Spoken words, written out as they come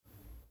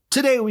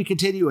Today we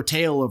continue a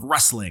tale of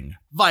wrestling,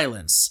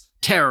 violence,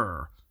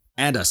 terror,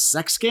 and a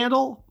sex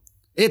scandal.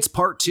 It's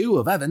part 2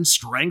 of Evan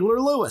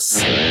Strangler Lewis.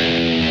 Crazy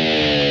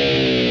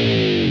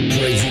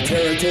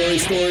territory,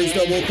 stories,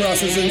 double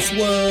crosses, and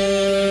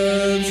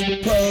swerves.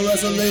 Pro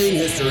wrestling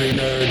history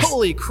nerds.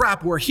 Holy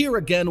crap, we're here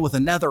again with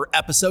another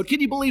episode.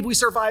 Can you believe we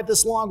survived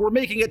this long? We're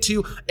making it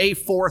to a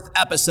 4th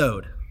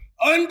episode.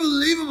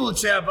 Unbelievable,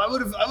 champ. I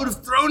would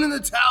have thrown in the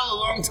towel a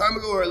long time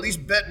ago, or at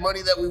least bet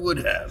money that we would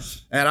have.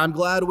 And I'm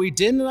glad we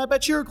didn't, and I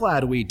bet you're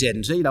glad we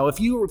didn't. You know, if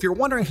you're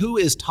wondering who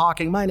is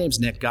talking, my name's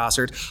Nick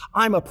Gossard.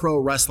 I'm a pro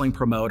wrestling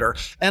promoter,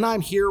 and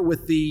I'm here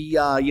with the,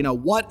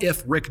 what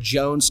if Rick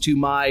Jones to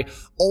my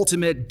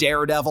ultimate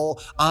daredevil,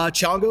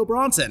 Chongo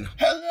Bronson.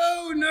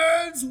 Hello,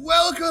 nerds.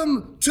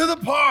 Welcome to the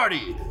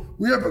party.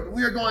 We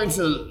are going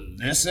to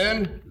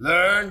listen,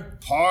 learn,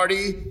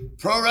 party.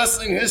 Pro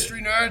wrestling history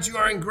nerds, you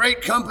are in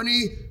great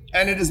company,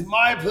 and it is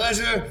my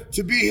pleasure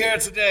to be here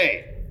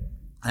today.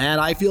 And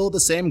I feel the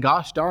same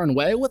gosh darn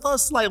way with a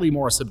slightly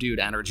more subdued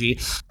energy.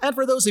 And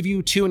for those of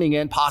you tuning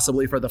in,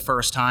 possibly for the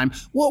first time,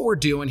 what we're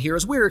doing here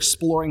is we're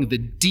exploring the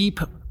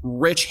deep,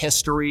 rich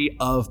history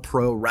of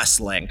pro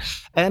wrestling.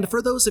 And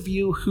for those of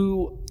you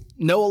who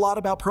know a lot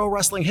about pro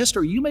wrestling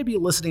history, you may be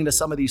listening to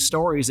some of these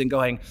stories and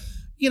going,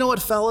 you know what,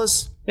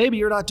 fellas, maybe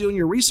you're not doing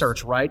your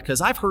research right,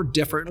 because I've heard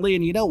differently,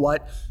 and you know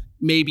what?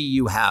 Maybe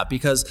you have,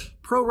 because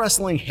pro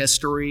wrestling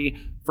history,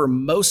 for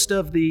most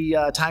of the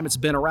time it's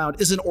been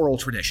around, is an oral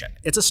tradition.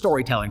 It's a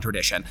storytelling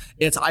tradition.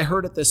 It's, I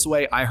heard it this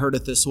way, I heard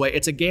it this way.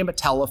 It's a game of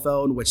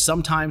telephone, which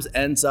sometimes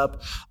ends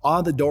up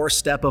on the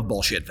doorstep of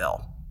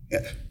Bullshitville.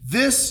 Yeah.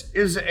 This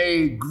is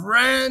a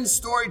grand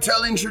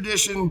storytelling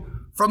tradition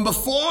from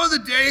before the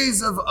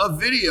days of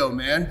video,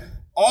 man.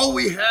 All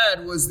we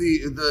had was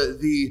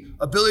the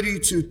ability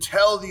to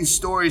tell these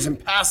stories and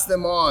pass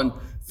them on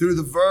through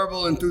the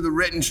verbal and through the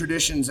written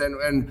traditions.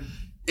 And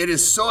it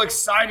is so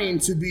exciting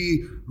to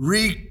be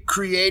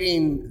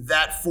recreating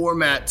that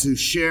format to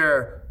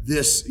share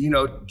this,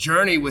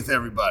 journey with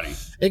everybody.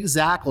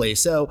 Exactly.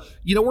 So,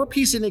 we're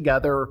piecing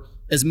together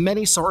as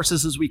many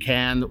sources as we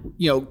can,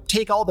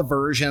 take all the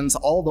versions,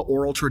 all the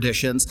oral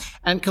traditions,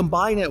 and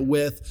combine it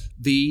with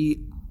the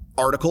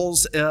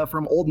articles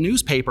from old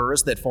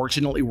newspapers that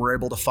fortunately we're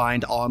able to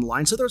find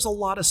online. So there's a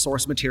lot of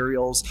source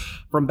materials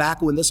from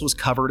back when this was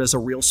covered as a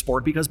real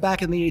sport, because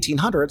back in the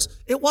 1800s,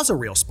 it was a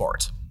real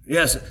sport.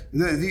 Yes,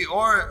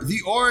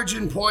 the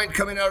origin point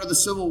coming out of the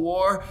Civil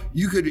War,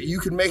 you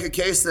could make a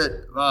case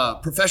that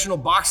professional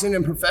boxing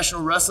and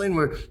professional wrestling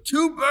were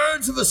two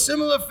birds of a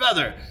similar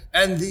feather,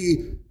 and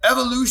the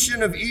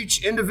evolution of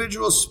each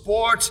individual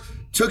sport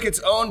took its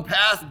own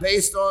path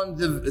based on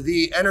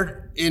the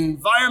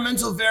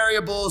environmental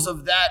variables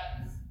of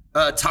that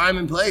time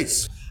and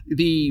place.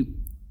 The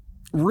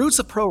roots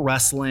of pro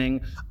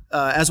wrestling,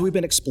 as we've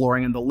been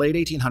exploring in the late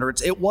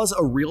 1800s, it was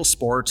a real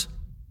sport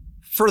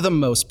for the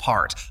most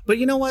part. But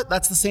you know what?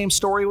 That's the same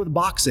story with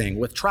boxing,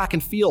 with track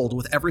and field,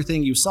 with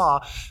everything you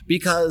saw,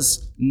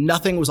 because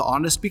nothing was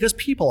honest, because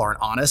people aren't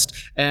honest.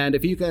 And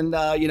if you can,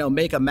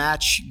 make a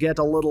match, get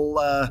a little,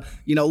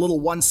 little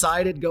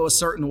one-sided, go a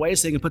certain way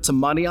so you can put some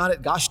money on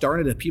it, gosh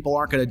darn it, if people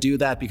aren't going to do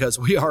that, because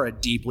we are a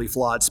deeply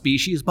flawed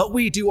species, but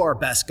we do our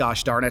best,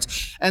 gosh darn it.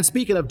 And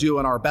speaking of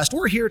doing our best,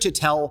 we're here to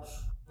tell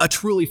a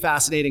truly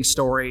fascinating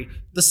story,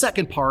 the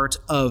second part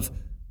of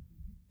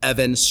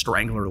Evan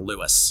Strangler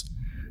Lewis.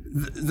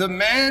 The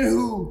man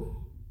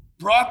who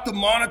brought the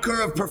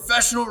moniker of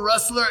professional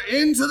wrestler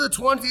into the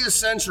 20th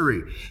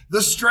century,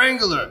 the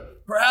Strangler,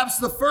 perhaps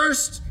the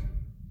first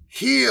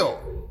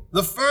heel,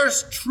 the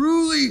first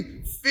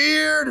truly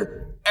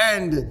feared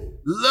and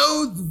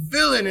loathed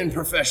villain in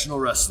professional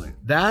wrestling.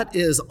 That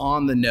is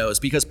on the nose,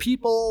 because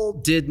people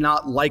did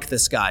not like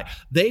this guy.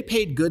 They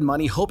paid good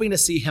money hoping to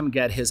see him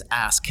get his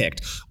ass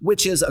kicked,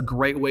 which is a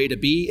great way to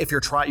be if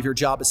your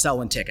job is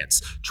selling tickets,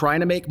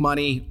 trying to make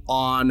money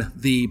on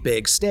the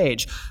big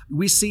stage.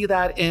 We see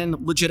that in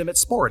legitimate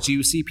sports.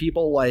 You see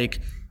people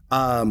like,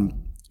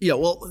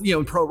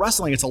 in pro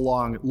wrestling, it's a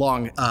long,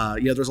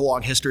 there's a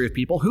long history of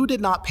people who did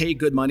not pay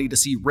good money to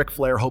see Ric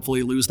Flair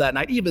hopefully lose that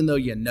night, even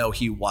though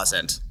he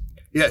wasn't.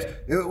 Yes.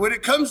 What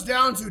it comes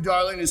down to,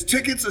 darling, is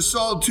tickets are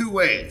sold two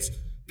ways.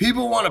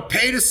 People want to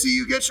pay to see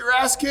you get your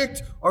ass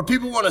kicked, or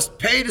people want to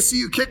pay to see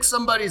you kick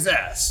somebody's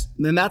ass.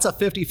 And then that's a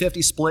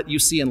 50-50 split you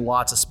see in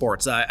lots of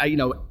sports.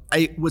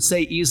 I would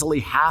say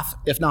easily half,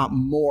 if not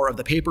more, of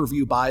the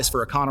pay-per-view buys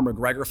for a Conor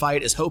McGregor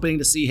fight is hoping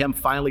to see him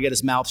finally get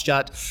his mouth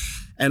shut.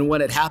 And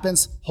when it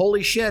happens,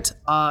 holy shit,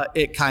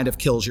 it kind of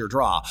kills your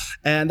draw.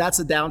 And that's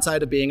the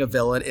downside of being a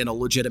villain in a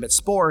legitimate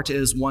sport,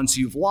 is once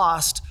you've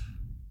lost,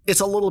 it's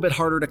a little bit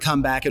harder to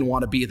come back and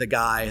want to be the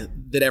guy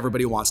that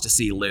everybody wants to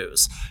see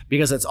lose,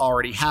 because it's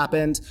already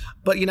happened.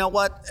 But you know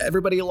what?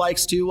 Everybody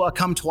likes to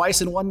come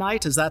twice in one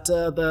night. Is that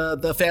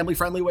the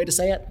family-friendly way to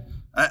say it?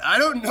 I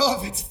don't know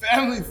if it's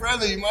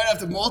family-friendly. You might have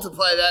to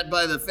multiply that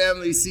by the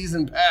family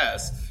season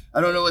pass.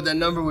 I don't know what that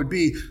number would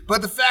be.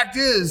 But the fact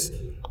is,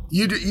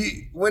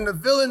 when the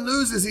villain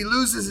loses, he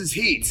loses his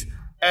heat.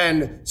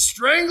 And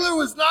Strangler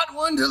was not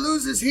one to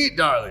lose his heat,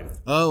 darling.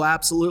 Oh,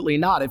 absolutely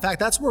not. In fact,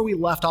 that's where we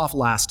left off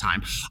last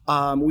time.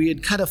 We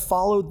had kind of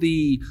followed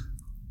the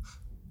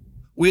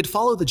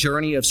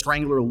journey of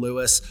Strangler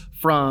Lewis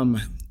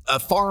from a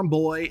farm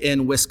boy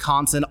in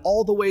Wisconsin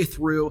all the way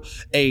through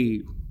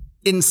a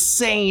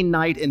insane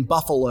night in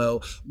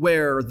Buffalo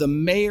where the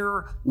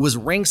mayor was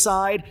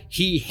ringside.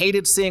 He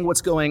hated seeing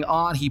what's going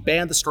on. He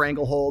banned the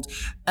stranglehold.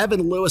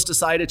 Evan Lewis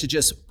decided to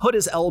just put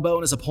his elbow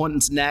in his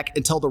opponent's neck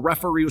until the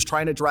referee was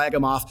trying to drag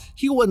him off.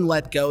 He wouldn't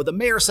let go. The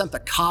mayor sent the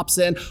cops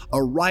in.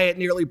 A riot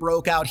nearly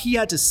broke out. He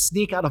had to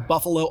sneak out of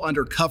Buffalo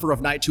under cover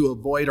of night to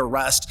avoid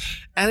arrest.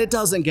 And it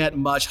doesn't get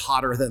much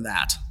hotter than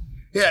that.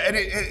 Yeah, and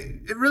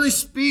it really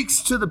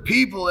speaks to the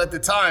people at the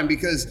time,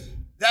 because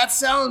that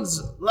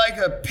sounds like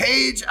a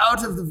page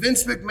out of the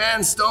Vince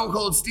McMahon Stone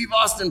Cold Steve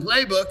Austin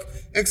playbook,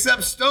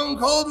 except Stone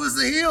Cold was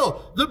the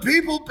heel. The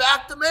people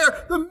backed the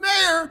mayor. The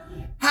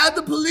mayor had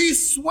the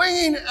police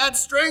swinging at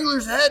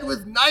Strangler's head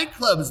with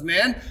nightclubs,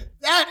 man.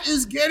 That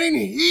is getting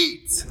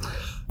heat.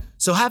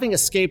 So having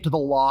escaped the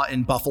law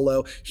in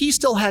Buffalo, he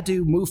still had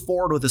to move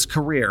forward with his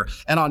career.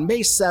 And on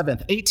May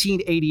 7th,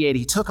 1888,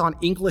 he took on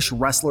English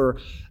wrestler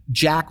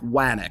Jack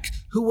Wannick,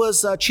 who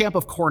was a champ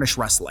of Cornish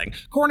wrestling.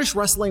 Cornish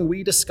wrestling,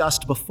 we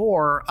discussed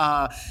before,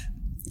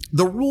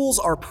 the rules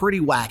are pretty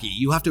wacky.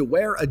 You have to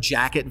wear a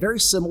jacket, very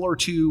similar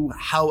to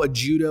how a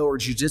judo or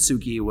jiu-jitsu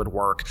gi would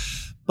work.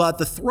 But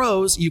the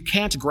throws, you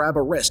can't grab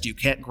a wrist, you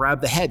can't grab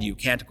the head, you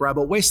can't grab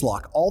a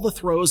waistlock. All the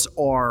throws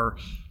are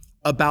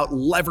about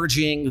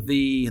leveraging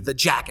the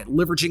jacket,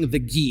 leveraging the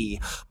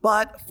gi.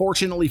 But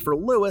fortunately for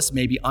Lewis,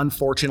 maybe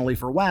unfortunately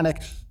for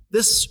Wannick,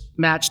 this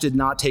match did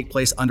not take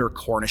place under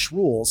Cornish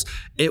rules.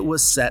 It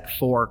was set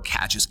for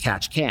catch as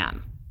catch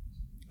can.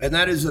 And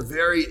that is a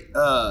very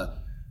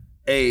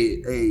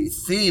a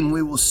theme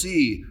we will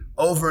see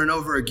over and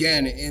over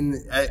again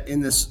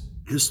in this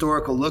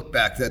historical look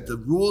back, that the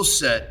rule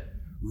set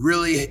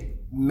really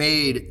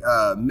made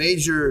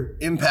major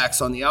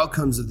impacts on the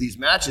outcomes of these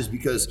matches,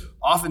 because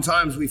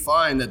oftentimes we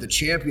find that the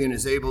champion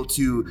is able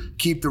to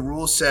keep the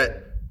rule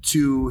set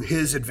to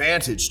his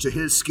advantage, to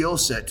his skill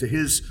set, to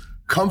his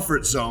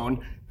comfort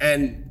zone.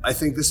 And I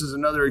think this is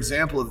another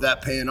example of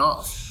that paying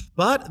off.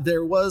 But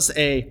there was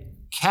a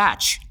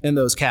catch in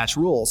those catch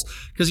rules,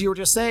 because you were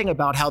just saying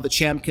about how the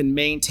champ can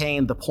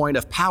maintain the point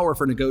of power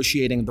for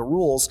negotiating the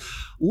rules.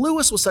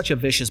 Lewis was such a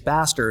vicious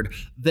bastard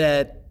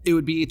that it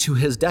would be to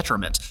his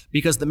detriment,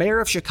 because the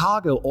mayor of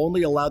Chicago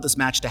only allowed this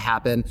match to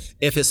happen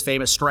if his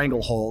famous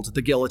stranglehold,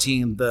 the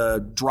guillotine,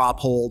 the drop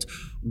hold,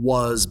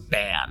 was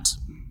banned.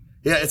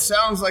 Yeah, it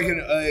sounds like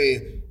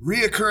a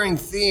reoccurring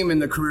theme in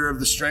the career of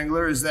the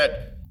Strangler is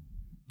that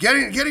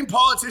getting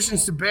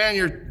politicians to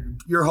ban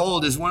your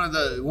hold is one of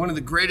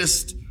the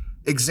greatest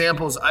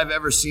examples I've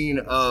ever seen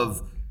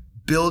of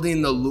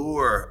building the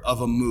lure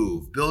of a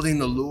move, building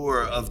the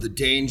lure of the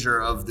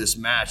danger of this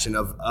match and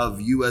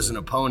of you as an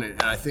opponent.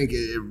 And I think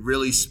it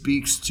really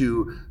speaks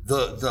to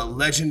the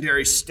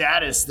legendary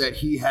status that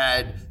he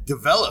had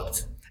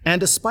developed. And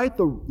despite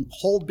the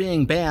hold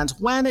being banned,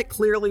 Wannick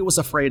clearly was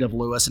afraid of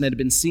Lewis and had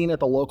been seen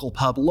at the local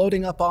pub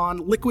loading up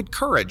on liquid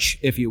courage,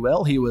 if you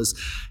will. He was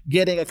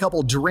getting a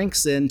couple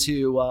drinks in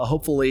to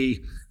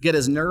hopefully get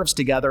his nerves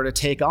together to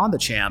take on the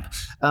champ.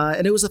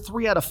 And it was a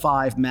 3 out of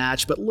 5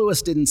 match, but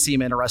Lewis didn't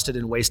seem interested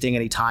in wasting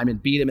any time and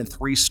beat him in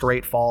 3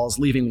 straight falls,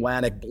 leaving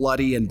Wannick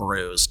bloody and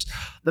bruised.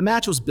 The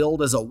match was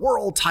billed as a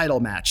world title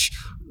match,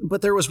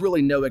 but there was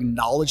really no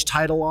acknowledged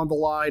title on the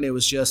line. It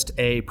was just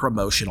a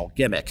promotional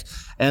gimmick.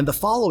 And the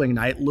following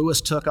night,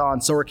 Lewis took on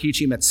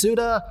Sorikichi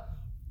Matsuda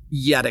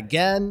yet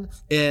again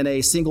in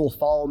a single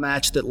fall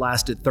match that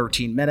lasted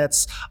 13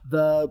 minutes.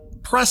 The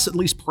press at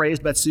least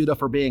praised Matsuda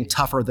for being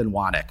tougher than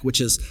Wannick,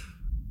 which is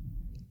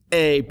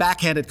a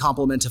backhanded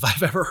compliment if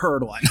I've ever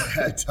heard one.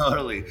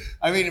 Totally.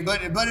 I mean,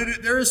 but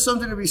there is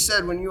something to be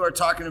said when you are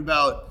talking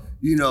about,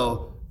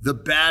 the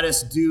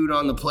baddest dude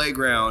on the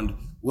playground.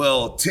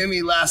 Well,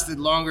 Timmy lasted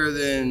longer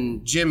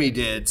than Jimmy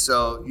did.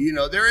 So,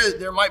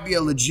 there might be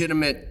a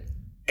legitimate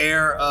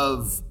air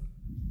of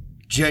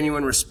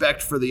genuine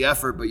respect for the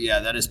effort, but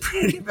yeah, that is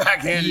pretty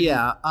backhanded.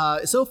 Yeah.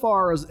 So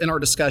far as in our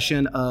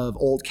discussion of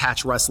old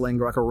catch wrestling,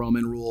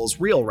 Greco-Roman rules,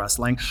 real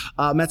wrestling,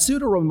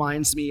 Matsuda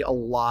reminds me a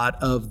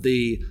lot of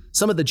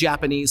some of the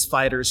Japanese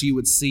fighters you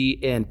would see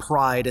in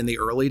Pride in the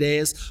early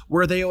days,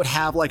 where they would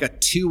have like a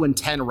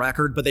 2-10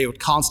 record, but they would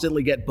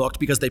constantly get booked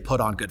because they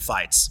put on good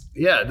fights.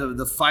 Yeah,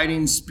 the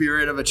fighting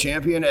spirit of a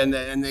champion,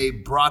 and they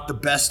brought the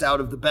best out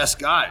of the best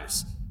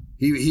guys.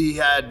 He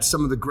had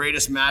some of the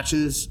greatest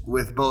matches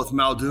with both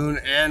Muldoon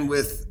and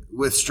with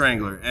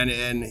Strangler, and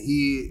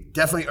he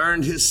definitely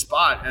earned his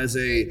spot as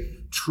a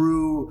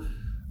true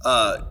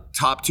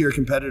top-tier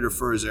competitor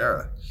for his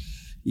era.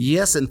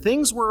 Yes, and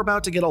things were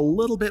about to get a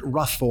little bit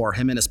rough for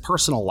him in his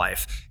personal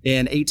life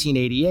in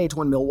 1888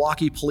 when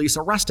Milwaukee police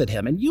arrested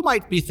him. And you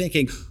might be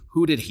thinking,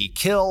 who did he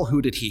kill?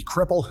 Who did he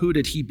cripple? Who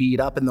did he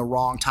beat up in the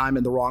wrong time,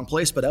 in the wrong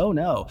place? But oh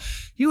no,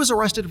 he was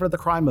arrested for the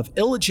crime of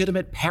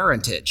illegitimate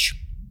parentage.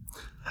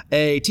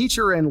 A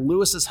teacher in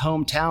Lewis's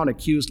hometown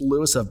accused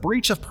Lewis of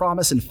breach of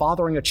promise and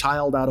fathering a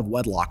child out of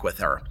wedlock with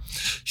her.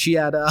 She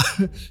had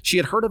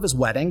heard of his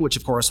wedding, which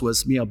of course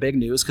was big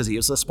news because he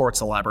was a sports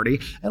celebrity,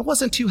 and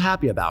wasn't too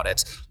happy about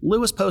it.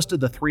 Lewis posted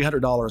the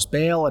 $300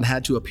 bail and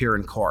had to appear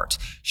in court.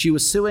 She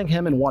was suing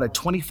him and wanted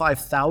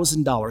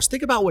 $25,000.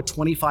 Think about what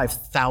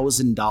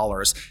 $25,000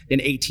 in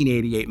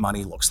 1888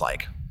 money looks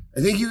like.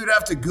 I think you would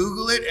have to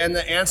Google it, and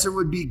the answer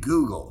would be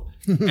Google.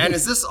 And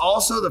is this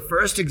also the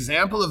first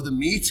example of the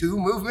Me Too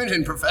movement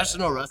in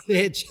professional wrestling?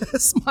 It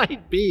just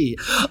might be.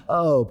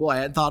 Oh boy, I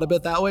hadn't thought of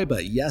it that way,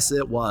 but yes,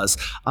 it was.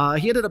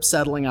 He ended up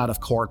settling out of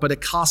court, but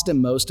it cost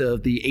him most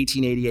of the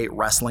 1888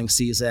 wrestling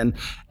season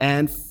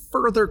and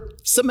further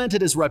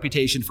cemented his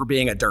reputation for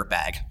being a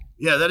dirtbag.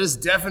 Yeah, that is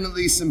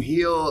definitely some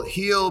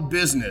heel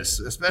business,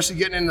 especially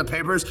getting in the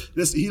papers.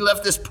 He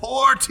left this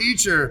poor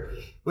teacher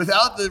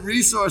without the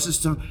resources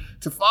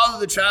to father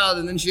the child,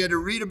 and then she had to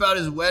read about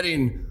his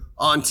wedding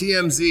on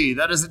TMZ.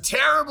 That is a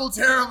terrible,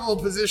 terrible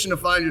position to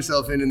find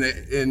yourself in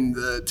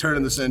the turn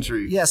of the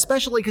century. Yeah,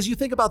 especially because you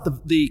think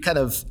about the kind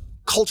of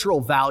cultural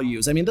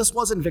values. I mean, this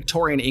wasn't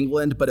Victorian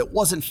England, but it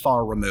wasn't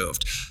far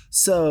removed.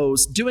 So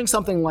doing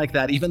something like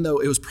that, even though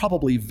it was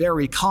probably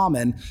very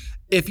common,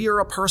 if you're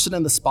a person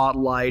in the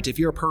spotlight, if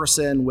you're a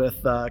person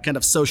with kind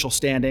of social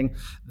standing,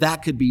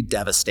 that could be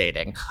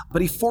devastating.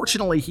 But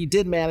fortunately, he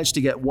did manage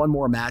to get one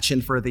more match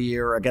in for the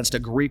year against a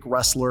Greek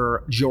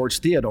wrestler, George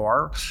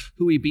Theodore,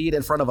 who he beat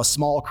in front of a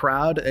small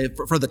crowd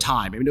for the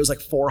time. I mean, it was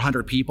like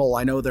 400 people.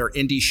 I know there are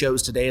indie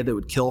shows today that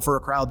would kill for a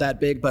crowd that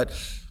big, but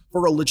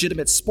for a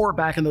legitimate sport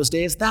back in those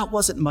days, that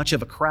wasn't much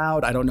of a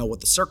crowd. I don't know what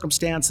the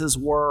circumstances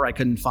were. I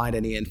couldn't find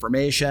any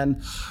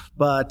information.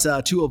 But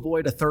to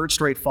avoid a third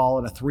straight fall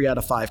in a 3 out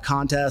of 5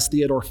 contest,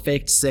 Theodore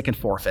faked sick and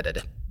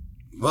forfeited.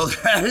 Well,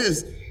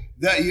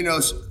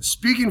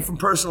 speaking from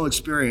personal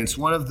experience,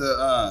 one of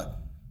the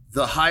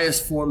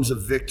highest forms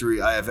of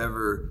victory I have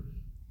ever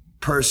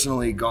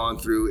personally gone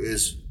through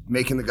is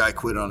making the guy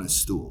quit on his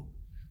stool.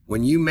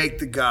 When you make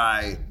the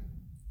guy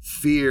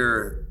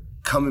fear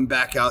coming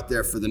back out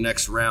there for the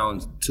next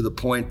round to the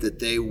point that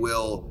they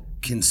will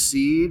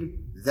concede,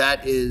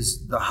 that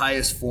is the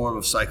highest form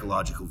of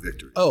psychological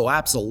victory. Oh,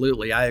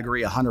 absolutely. I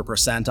agree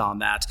 100% on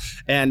that.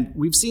 And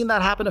we've seen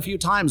that happen a few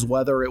times,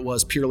 whether it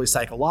was purely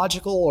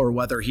psychological or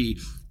whether he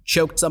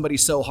choked somebody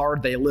so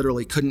hard they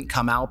literally couldn't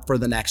come out for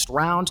the next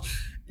round.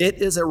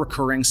 It is a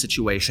recurring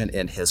situation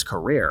in his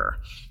career.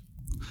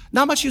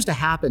 Not much used to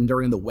happen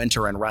during the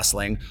winter in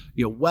wrestling.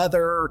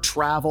 Weather,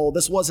 travel,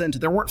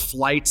 there weren't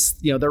flights,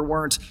 there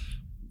weren't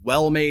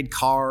well-made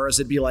cars.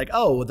 It'd be like,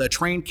 oh, the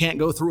train can't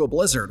go through a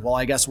blizzard. Well,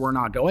 I guess we're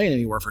not going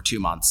anywhere for 2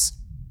 months.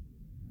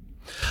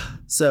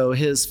 So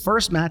his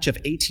first match of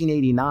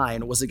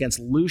 1889 was against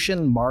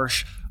Lucien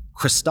Marche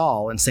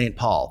Cristal in St.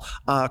 Paul.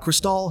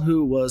 Cristal,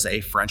 who was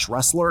a French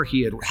wrestler,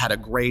 he had a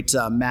great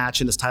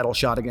match in his title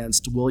shot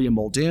against William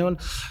Muldoon,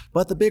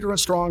 but the bigger and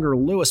stronger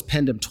Lewis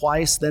pinned him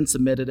twice, then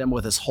submitted him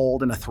with his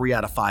hold in a 3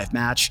 out of 5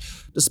 match.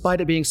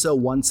 Despite it being so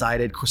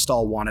one-sided,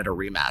 Cristal wanted a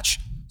rematch.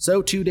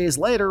 So 2 days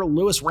later,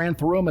 Lewis ran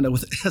through him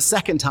a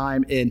second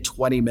time in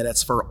 20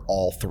 minutes for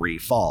all 3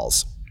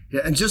 falls.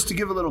 Yeah, and just to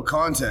give a little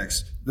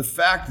context, the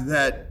fact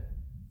that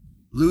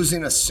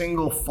losing a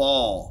single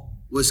fall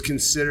was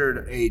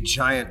considered a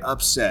giant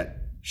upset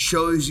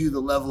shows you the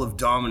level of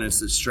dominance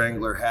that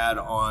Strangler had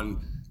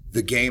on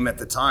the game at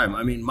the time.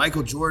 I mean,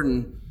 Michael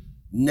Jordan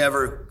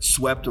never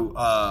swept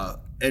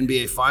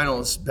NBA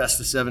Finals best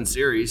of 7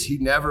 series. He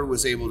never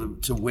was able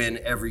to win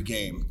every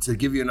game. To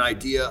give you an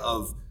idea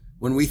of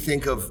when we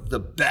think of the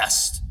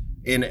best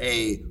in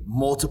a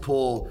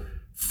multiple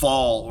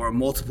fall or a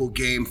multiple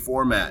game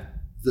format,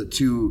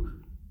 to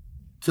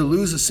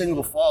lose a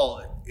single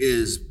fall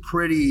is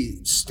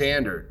pretty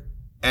standard.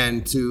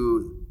 And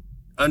to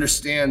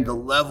understand the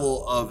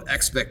level of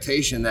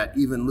expectation that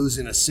even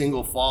losing a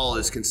single fall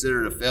is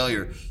considered a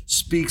failure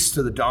speaks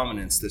to the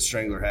dominance that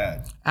Strangler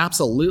had.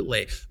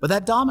 Absolutely. But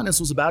that dominance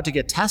was about to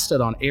get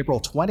tested on April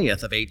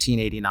 20th of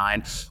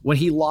 1889 when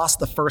he lost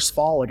the first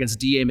fall against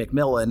D.A.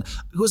 McMillan,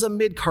 who was a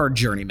mid-card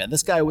journeyman.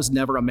 This guy was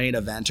never a main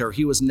eventer.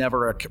 He was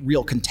never a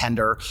real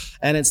contender.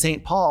 And in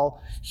St.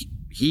 Paul,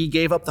 he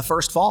gave up the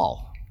first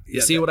fall.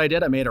 You see what I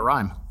did? I made it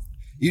rhyme.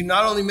 You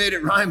not only made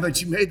it rhyme,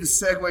 but you made the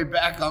segue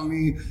back on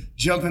me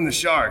jumping the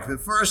shark. The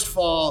first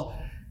fall,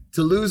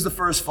 to lose the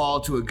first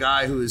fall to a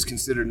guy who is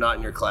considered not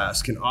in your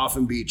class can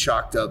often be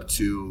chalked up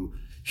to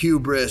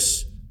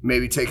hubris,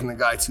 maybe taking the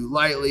guy too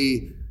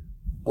lightly,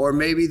 or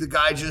maybe the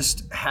guy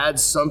just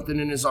had something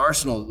in his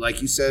arsenal.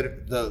 Like you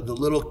said, the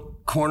little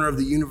corner of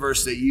the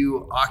universe that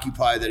you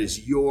occupy that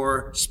is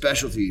your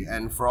specialty.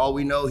 And for all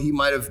we know, he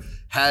might have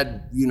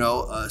had,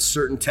 a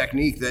certain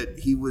technique that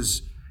he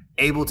was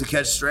able to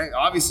catch Strangler.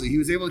 Obviously, he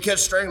was able to catch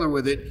Strangler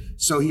with it,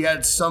 so he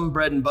had some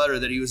bread and butter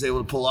that he was able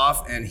to pull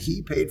off, and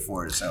he paid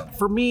for it. So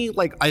for me,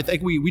 like, I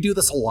think we do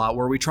this a lot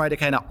where we try to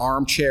kind of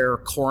armchair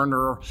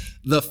corner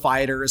the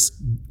fighters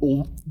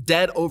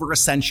dead over a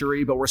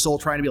century, but we're still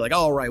trying to be like,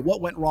 all right,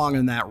 what went wrong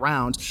in that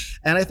round?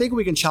 And I think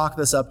we can chalk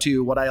this up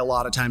to what I a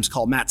lot of times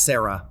call Matt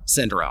Serra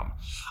syndrome.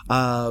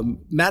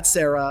 Matt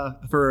Serra,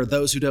 for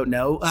those who don't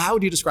know, how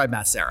would you describe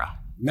Matt Serra?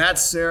 Matt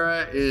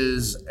Serra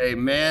is a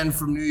man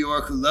from New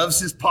York who loves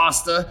his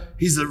pasta.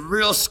 He's a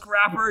real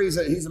scrapper. He's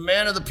a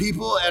man of the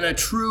people and a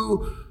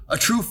true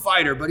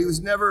fighter. But he was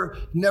never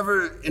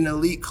in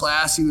elite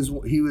class. He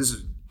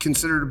was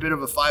considered a bit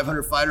of a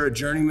 500 fighter, a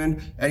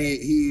journeyman, and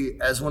he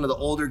as one of the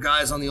older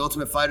guys on the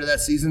Ultimate Fighter that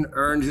season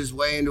earned his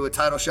way into a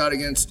title shot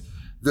against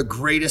the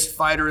greatest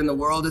fighter in the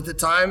world at the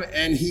time,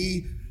 and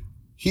he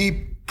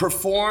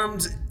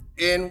performed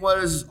in what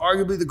is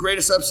arguably the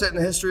greatest upset in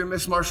the history of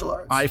mixed martial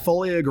arts. I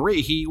fully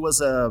agree. He was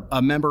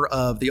a member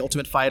of the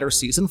Ultimate Fighter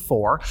Season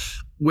 4,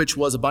 which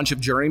was a bunch of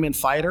journeyman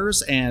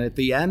fighters, and at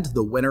the end,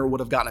 the winner would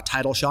have gotten a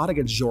title shot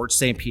against Georges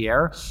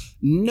St-Pierre.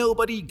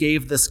 Nobody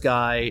gave this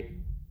guy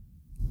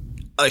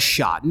a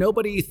shot.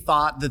 Nobody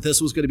thought that this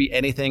was going to be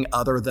anything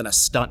other than a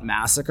stunt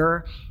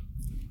massacre.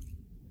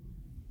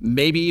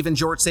 Maybe even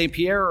Georges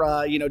St-Pierre,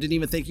 didn't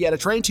even think he had to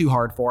train too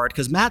hard for it,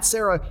 because Matt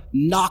Serra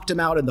knocked him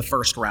out in the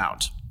first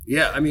round.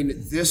 Yeah, I mean,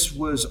 this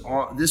was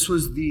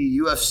the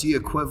UFC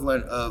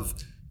equivalent of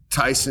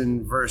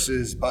Tyson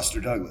versus Buster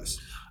Douglas.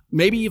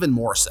 Maybe even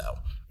more so.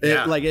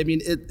 Yeah.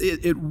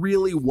 It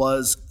really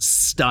was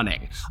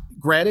stunning.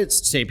 Granted,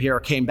 St. Pierre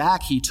came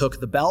back, he took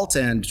the belt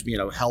and,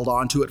 held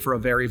on to it for a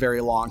very,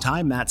 very long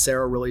time. Matt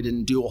Serra really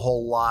didn't do a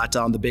whole lot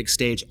on the big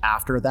stage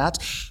after that.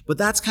 But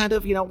that's kind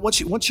of,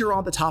 once you're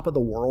on the top of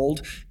the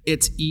world,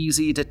 it's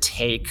easy to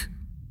take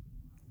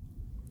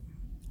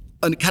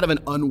kind of an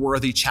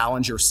unworthy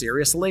challenger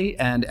seriously,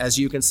 and as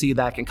you can see,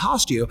 that can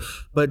cost you.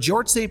 But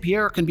Georges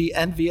St-Pierre can be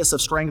envious of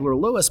Strangler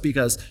Lewis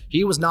because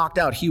he was knocked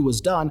out, he was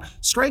done.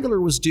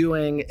 Strangler was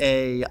doing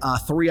a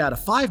 3 out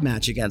of 5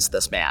 match against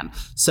this man,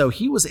 so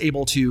he was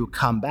able to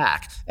come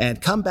back,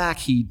 and come back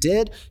he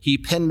did. He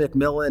pinned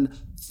McMillan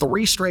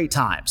 3 straight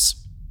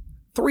times.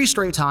 3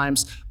 straight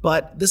times,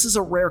 but this is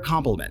a rare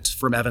compliment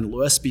from Evan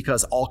Lewis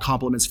because all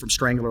compliments from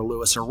Strangler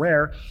Lewis are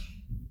rare.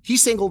 He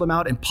singled him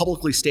out and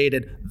publicly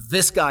stated,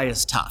 this guy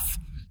is tough.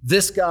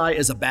 This guy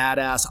is a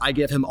badass. I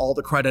give him all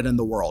the credit in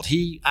the world.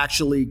 He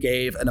actually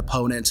gave an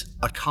opponent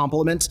a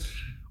compliment,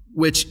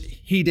 which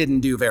he didn't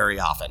do very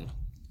often.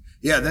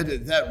 Yeah,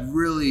 that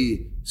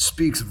really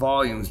speaks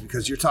volumes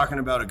because you're talking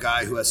about a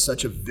guy who has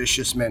such a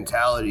vicious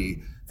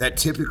mentality that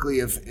typically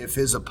if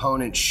his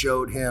opponent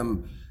showed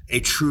him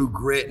a true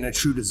grit and a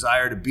true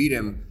desire to beat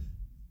him,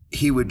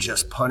 he would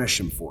just punish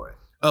him for it.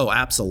 Oh,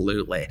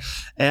 absolutely.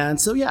 And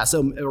so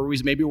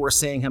maybe we're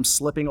seeing him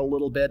slipping a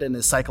little bit in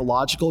his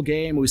psychological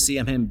game. We see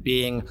him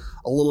being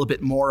a little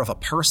bit more of a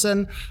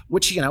person,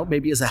 which,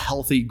 maybe is a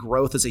healthy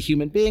growth as a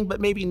human being, but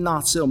maybe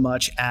not so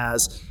much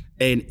as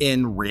an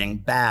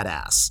in-ring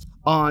badass.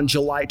 On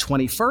July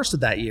 21st of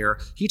that year,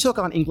 he took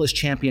on English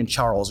champion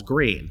Charles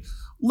Green.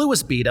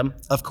 Lewis beat him,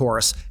 of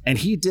course, and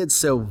he did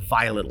so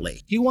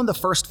violently. He won the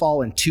first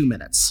fall in 2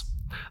 minutes.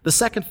 The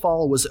second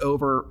fall was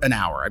over an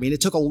hour. I mean,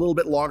 it took a little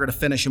bit longer to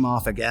finish him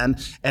off again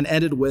and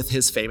ended with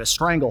his famous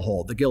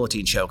stranglehold, the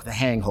guillotine choke, the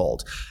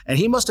hanghold. And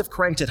he must have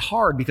cranked it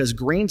hard because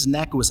Green's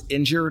neck was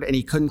injured and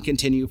he couldn't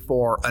continue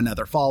for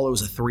another fall. It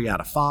was a 3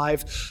 out of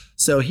 5.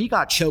 So he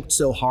got choked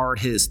so hard,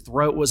 his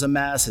throat was a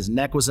mess, his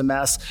neck was a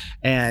mess,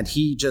 and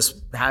he just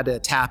had to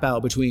tap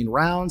out between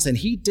rounds, and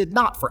he did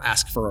not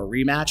ask for a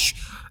rematch,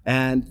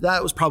 and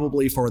that was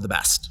probably for the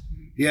best.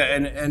 Yeah,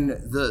 and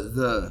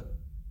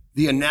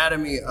the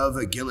anatomy of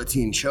a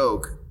guillotine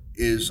choke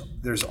is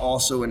there's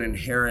also an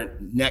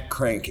inherent neck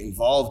crank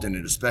involved in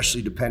it,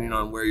 especially depending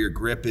on where your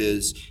grip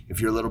is. If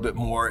you're a little bit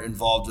more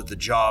involved with the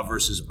jaw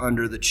versus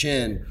under the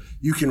chin,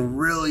 you can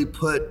really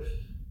put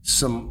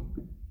some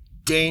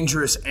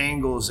dangerous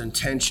angles and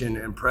tension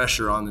and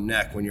pressure on the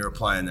neck when you're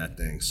applying that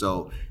thing.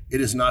 So it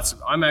is not,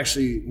 I'm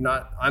actually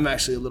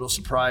a little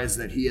surprised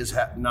that he has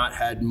not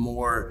had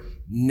more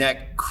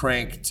neck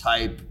crank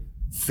type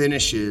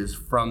finishes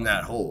from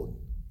that hold.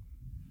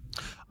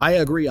 I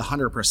agree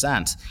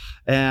 100%.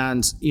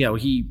 And,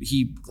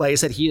 he, like I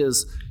said,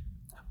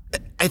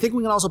 I think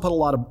we can also put a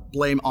lot of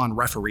blame on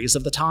referees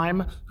of the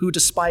time who,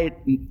 despite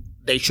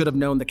they should have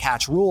known the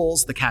catch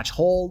rules, the catch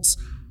holds,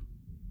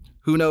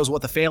 who knows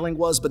what the failing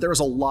was, but there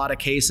was a lot of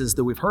cases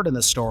that we've heard in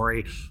this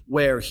story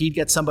where he'd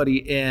get somebody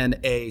in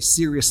a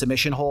serious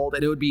submission hold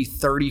and it would be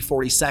 30,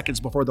 40 seconds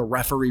before the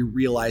referee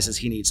realizes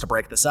he needs to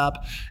break this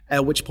up,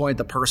 at which point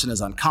the person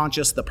is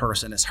unconscious, the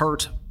person is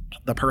hurt,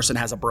 the person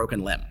has a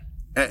broken limb.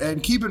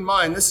 And keep in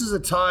mind, this is a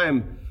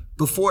time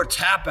before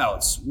tap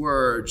outs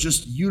were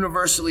just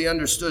universally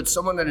understood.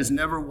 Someone that has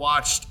never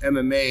watched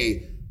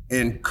MMA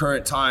in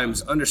current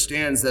times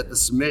understands that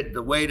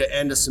the way to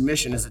end a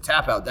submission is a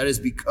tap out. That has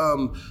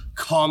become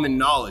common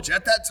knowledge.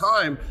 At that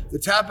time, the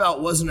tap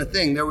out wasn't a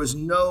thing. There was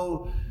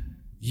no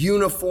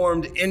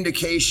uniformed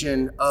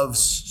indication of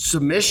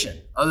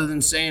submission other than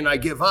saying I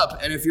give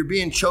up. And if you're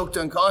being choked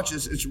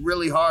unconscious, it's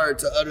really hard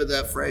to utter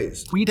that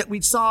phrase.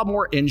 We saw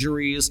more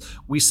injuries.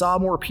 We saw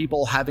more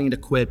people having to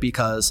quit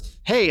because,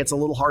 hey, it's a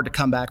little hard to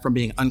come back from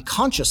being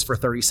unconscious for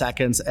 30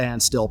 seconds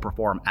and still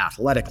perform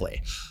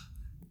athletically.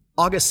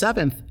 August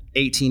 7th,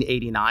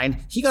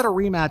 1889, he got a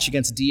rematch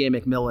against D.A.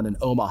 McMillan in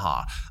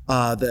Omaha,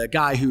 the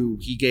guy who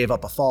he gave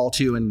up a fall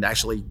to and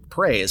actually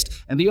praised.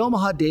 And the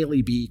Omaha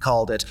Daily Bee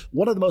called it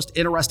one of the most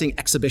interesting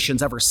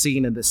exhibitions ever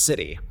seen in this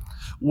city,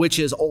 which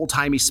is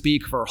old-timey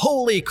speak for,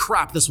 holy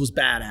crap, this was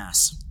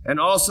badass. And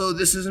also,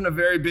 this isn't a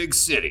very big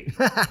city.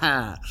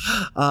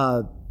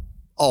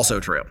 Also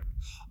true.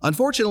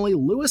 Unfortunately,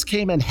 Lewis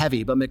came in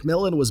heavy, but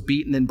McMillan was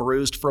beaten and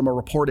bruised from a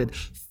reported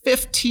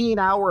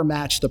 15-hour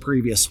match the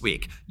previous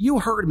week. You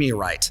heard me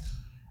right.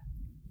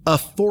 A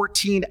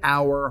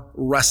 14-hour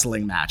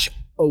wrestling match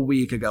a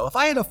week ago. If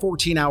I had a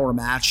 14-hour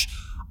match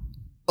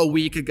a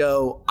week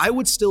ago, I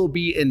would still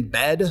be in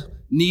bed,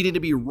 needing to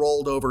be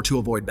rolled over to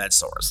avoid bed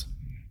sores.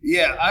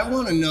 Yeah, I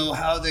want to know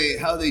how they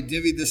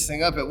divvied this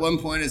thing up. At one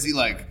point, is he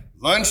like,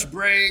 lunch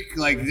break?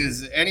 Like,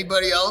 does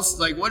anybody else,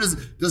 like,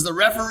 does the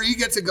referee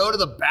get to go to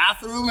the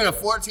bathroom in a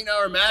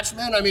 14-hour match,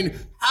 man? I mean,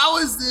 how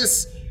is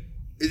this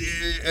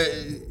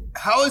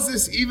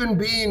even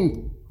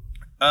being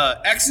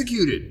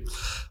executed?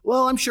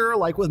 Well, I'm sure,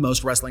 like with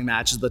most wrestling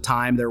matches at the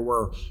time, there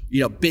were,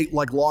 big,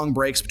 like long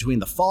breaks between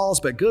the falls,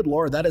 but good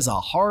Lord, that is a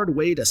hard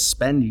way to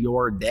spend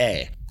your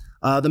day.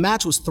 The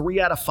match was 3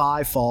 out of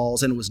 5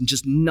 falls, and it was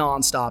just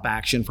nonstop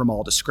action from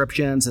all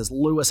descriptions as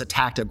Lewis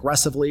attacked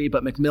aggressively,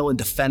 but McMillan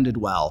defended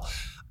well.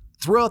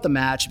 Throughout the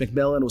match,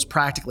 McMillan was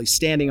practically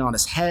standing on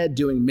his head,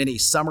 doing mini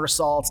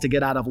somersaults to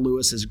get out of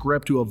Lewis's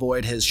grip to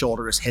avoid his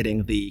shoulders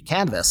hitting the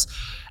canvas.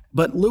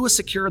 But Lewis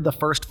secured the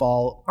first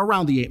fall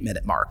around the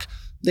 8-minute mark.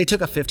 They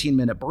took a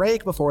 15-minute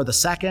break before the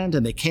second,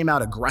 and they came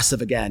out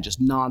aggressive again, just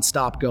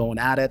nonstop going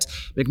at it.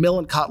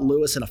 McMillan caught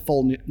Lewis in a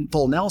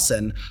full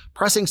Nelson,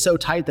 pressing so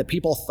tight that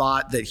people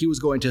thought that he was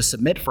going to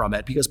submit from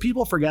it, because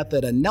people forget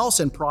that a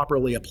Nelson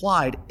properly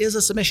applied is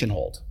a submission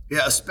hold.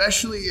 Yeah,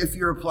 especially if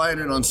you're applying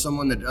it on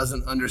someone that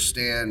doesn't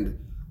understand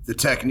the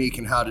technique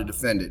and how to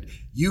defend it.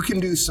 You can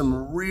do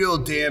some real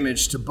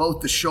damage to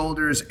both the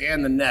shoulders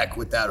and the neck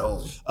with that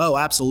hold. Oh,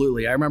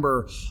 absolutely. I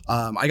remember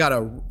I got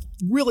a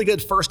really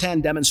good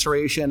firsthand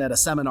demonstration at a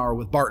seminar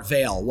with Bart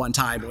Vale one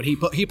time when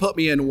he put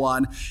me in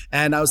one,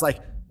 and I was like,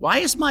 why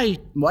is my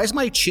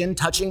chin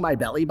touching my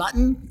belly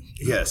button?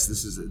 Yes,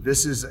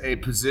 this is a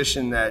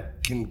position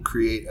that can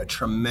create a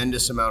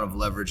tremendous amount of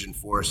leverage and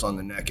force on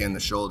the neck and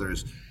the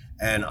shoulders.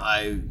 And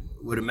I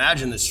would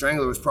imagine the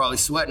Strangler was probably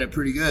sweating it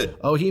pretty good.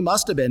 Oh, he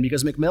must have been,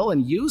 because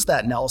McMillan used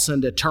that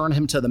Nelson to turn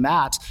him to the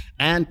mat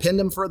and pinned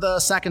him for the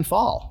second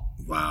fall.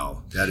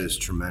 Wow, that is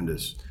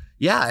tremendous.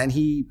 Yeah, and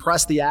he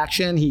pressed the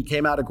action. He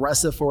came out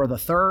aggressive for the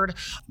third.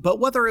 But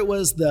whether it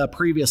was the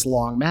previous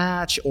long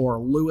match or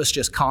Lewis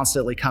just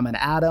constantly coming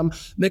at him,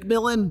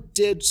 McMillan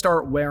did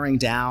start wearing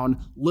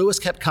down. Lewis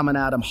kept coming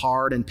at him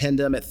hard and pinned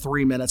him at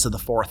 3 minutes of the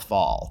fourth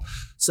fall.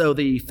 So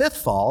the fifth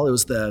fall,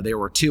 they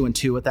were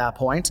 2-2 at that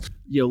point.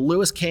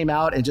 Lewis came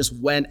out and just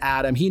went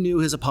at him. He knew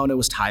his opponent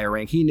was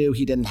tiring. He knew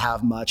he didn't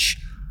have much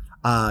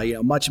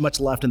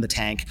left in the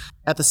tank.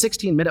 At the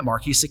 16-minute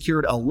mark, he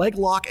secured a leg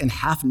lock and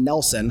half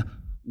Nelson,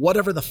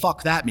 whatever the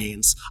fuck that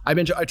means. I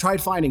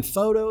tried finding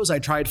photos. I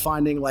tried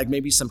finding like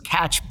maybe some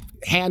catch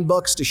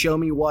handbooks to show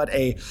me what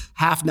a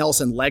half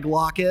Nelson leg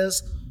lock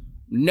is.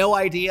 No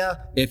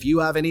idea. If you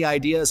have any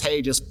ideas,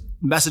 hey, just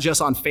message us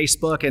on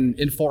Facebook and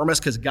inform us,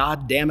 because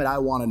God damn it, I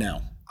want to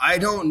know. I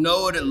don't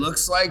know what it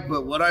looks like,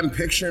 but what I'm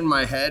picturing in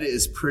my head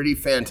is pretty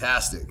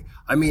fantastic.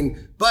 I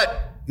mean,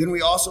 but then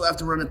we also have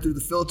to run it through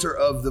the filter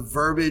of the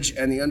verbiage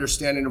and the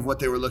understanding of what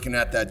they were looking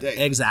at that day.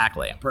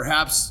 Exactly.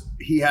 Perhaps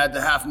he had the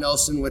half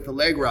Nelson with the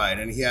leg ride,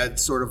 and he had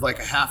sort of like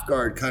a half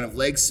guard kind of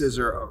leg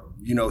scissor,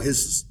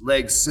 his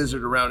leg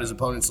scissored around his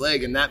opponent's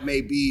leg, and that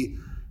may be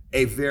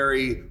a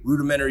very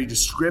rudimentary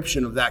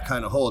description of that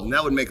kind of hold, and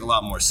that would make a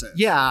lot more sense.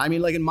 Yeah, I mean,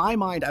 like in my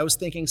mind, I was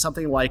thinking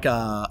something like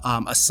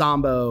a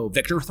Sambo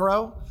Victor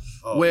throw,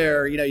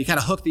 where you kind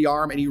of hook the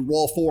arm and you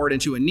roll forward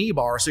into a knee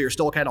bar, so you're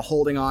still kind of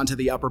holding on to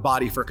the upper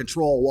body for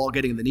control while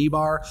getting the knee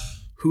bar.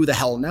 Who the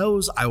hell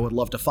knows? I would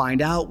love to find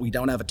out. We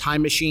don't have a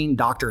time machine.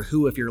 Doctor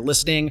Who, if you're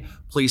listening,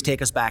 please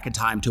take us back in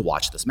time to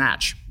watch this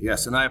match.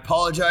 Yes, and I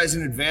apologize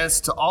in advance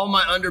to all my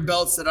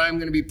underbelts that I'm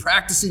going to be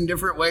practicing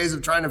different ways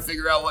of trying to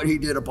figure out what he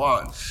did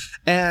upon.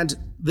 And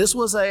this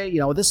was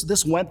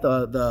this went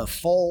the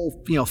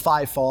full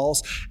 5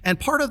 falls, and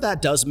part of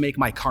that does make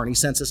my carny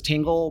senses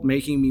tingle,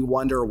 making me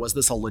wonder, was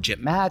this a legit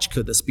match?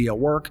 Could this be a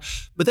work?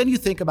 But then you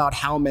think about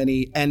how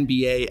many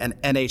NBA and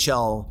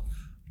NHL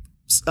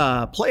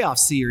playoff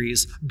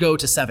series go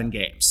to 7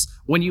 games.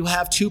 When you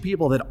have two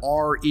people that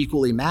are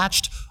equally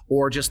matched,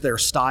 or just their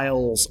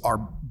styles are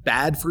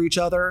bad for each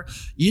other,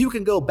 you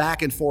can go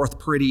back and forth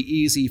pretty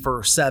easy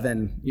for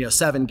 7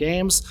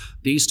 games.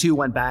 These two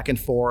went back and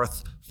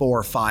forth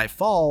for 5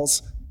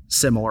 falls,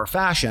 similar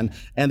fashion,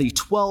 and the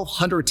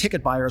 1,200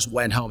 ticket buyers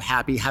went home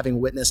happy, having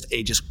witnessed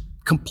a just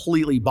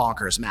completely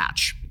bonkers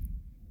match.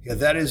 Yeah,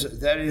 that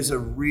is a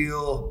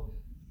real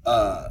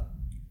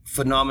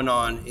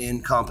phenomenon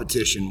in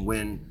competition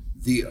when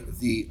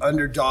the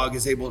underdog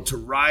is able to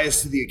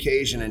rise to the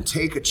occasion and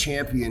take a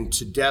champion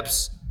to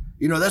depths.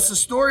 That's the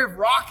story of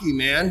Rocky,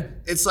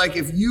 man. It's like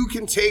if you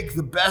can take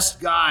the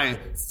best guy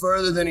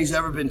further than he's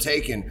ever been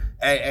taken,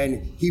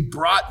 and he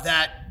brought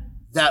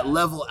that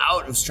level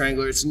out of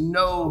Strangler, it's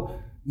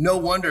no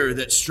wonder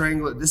that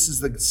Strangler, this is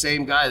the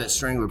same guy that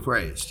Strangler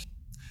praised.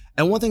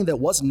 And one thing that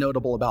was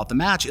notable about the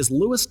match is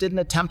Lewis didn't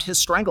attempt his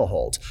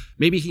stranglehold.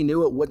 Maybe he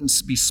knew it wouldn't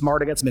be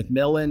smart against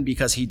McMillan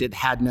because he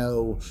had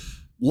no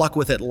luck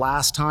with it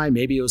last time.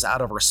 Maybe it was out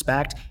of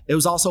respect. It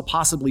was also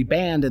possibly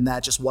banned, and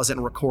that just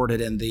wasn't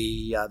recorded in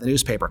the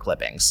newspaper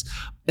clippings.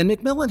 And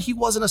McMillan, he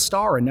wasn't a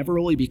star and never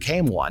really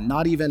became one,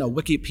 not even a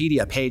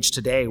Wikipedia page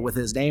today with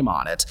his name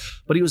on it.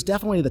 But he was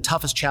definitely the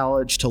toughest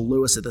challenge to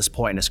Lewis at this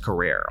point in his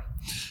career.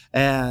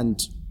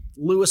 And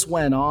Lewis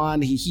went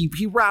on.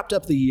 He wrapped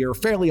up the year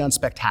fairly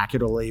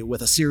unspectacularly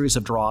with a series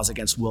of draws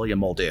against William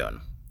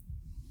Muldoon.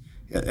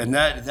 Yeah, and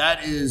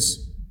that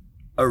is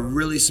a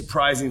really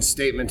surprising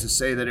statement to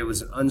say that it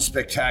was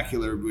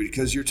unspectacular,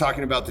 because you're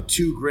talking about the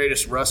two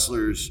greatest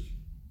wrestlers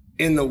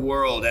in the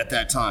world at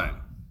that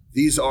time.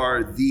 These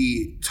are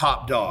the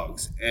top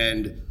dogs,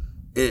 and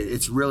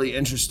it's really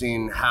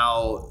interesting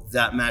how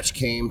that match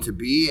came to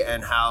be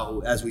and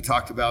how, as we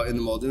talked about in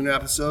the Muldoon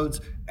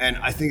episodes, and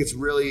I think it's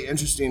really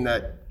interesting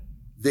that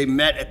they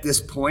met at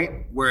this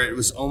point where it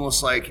was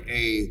almost like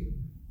a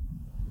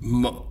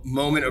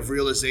moment of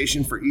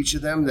realization for each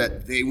of them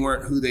that they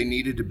weren't who they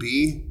needed to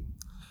be.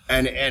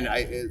 And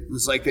it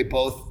was like they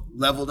both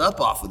leveled up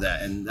off of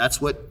that. And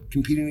that's what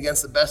competing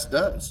against the best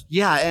does.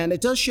 Yeah, and it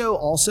does show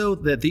also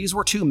that these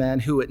were two men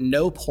who at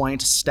no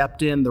point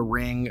stepped in the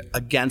ring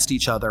against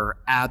each other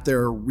at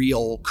their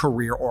real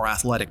career or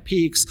athletic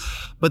peaks,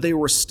 but they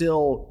were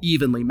still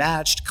evenly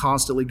matched,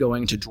 constantly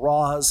going to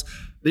draws.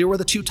 They were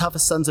the two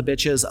toughest sons of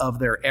bitches of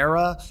their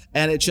era,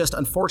 and it just,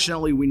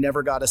 unfortunately, we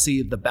never got to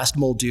see the best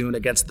Muldoon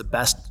against the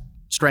best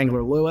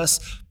Strangler Lewis,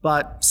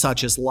 but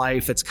such is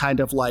life. It's kind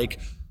of like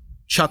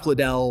Chuck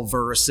Liddell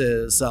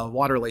versus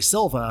Wanderlei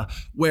Silva,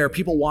 where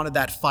people wanted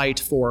that fight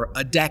for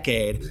a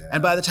decade,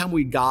 and by the time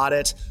we got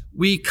it,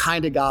 we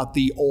kind of got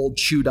the old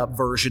chewed up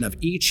version of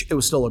each. It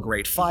was still a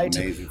great fight,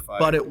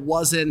 but it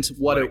wasn't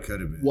what it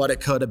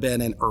could have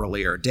been in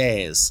earlier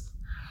days.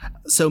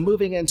 So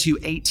moving into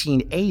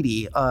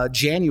 1880,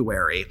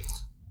 January,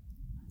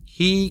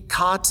 he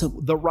caught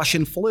the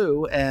Russian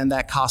flu, and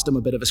that cost him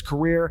a bit of his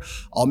career.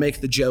 I'll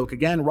make the joke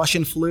again.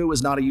 Russian flu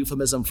is not a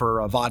euphemism for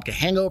a vodka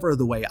hangover.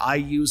 The way I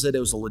use it, it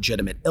was a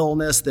legitimate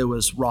illness that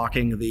was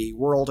rocking the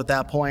world at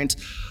that point.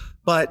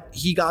 But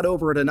he got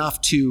over it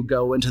enough to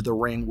go into the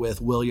ring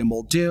with William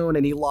Muldoon,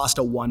 and he lost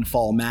a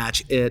one-fall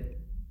match. It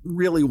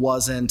really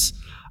wasn't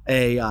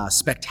a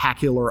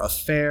spectacular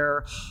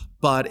affair,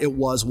 but it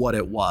was what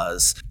it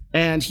was.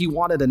 And he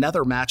wanted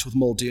another match with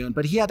Muldoon,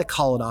 but he had to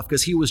call it off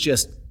because he was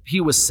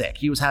sick.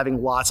 He was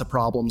having lots of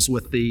problems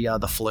with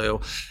the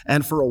flu.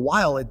 And for a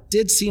while, it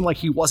did seem like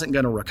he wasn't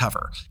going to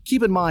recover.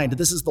 Keep in mind,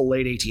 this is the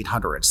late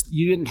 1800s.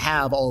 You didn't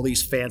have all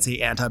these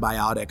fancy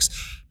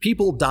antibiotics.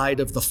 People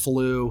died of the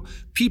flu.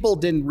 People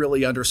didn't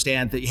really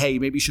understand that, hey,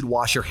 maybe you should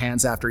wash your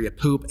hands after you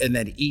poop and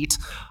then eat.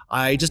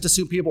 I just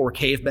assumed people were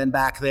cavemen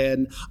back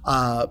then,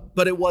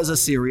 but it was a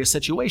serious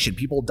situation.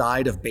 People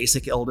died of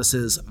basic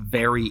illnesses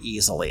very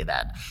easily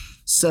then.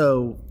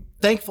 So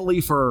thankfully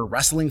for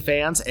wrestling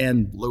fans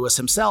and Lewis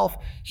himself,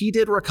 he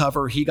did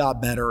recover, he got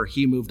better,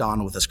 he moved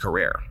on with his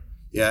career.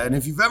 Yeah, and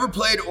if you've ever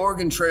played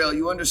Oregon Trail,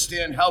 you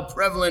understand how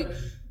prevalent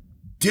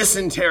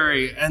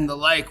dysentery and the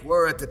like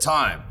were at the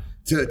time.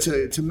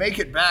 To make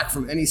it back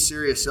from any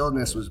serious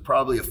illness was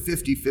probably a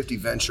 50-50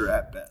 venture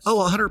at best. Oh,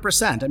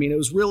 100%. I mean, it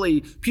was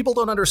really, people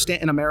don't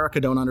understand, in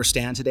America don't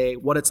understand today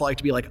what it's like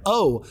to be like,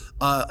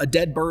 a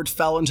dead bird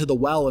fell into the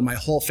well and my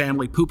whole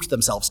family pooped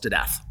themselves to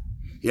death.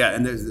 Yeah,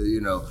 and there's,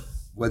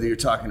 whether you're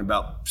talking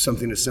about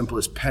something as simple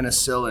as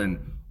penicillin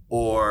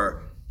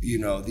or,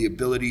 the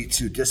ability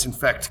to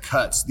disinfect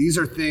cuts. These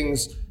are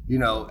things,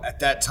 at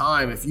that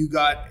time, if you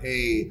got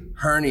a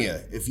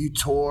hernia, if you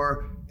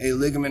tore a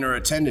ligament or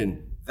a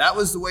tendon, that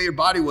was the way your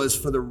body was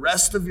for the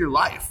rest of your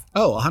life.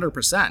 Oh,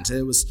 100%.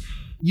 It was,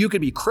 you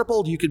could be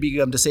crippled, you could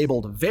become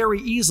disabled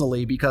very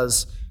easily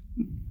because,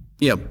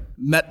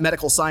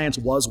 medical science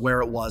was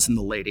where it was in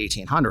the late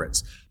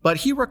 1800s. But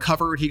he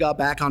recovered, he got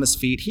back on his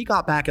feet, he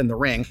got back in the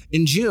ring.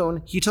 In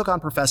June, he took on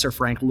Professor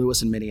Frank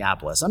Lewis in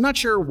Minneapolis. I'm not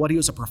sure what he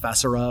was a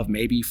professor of,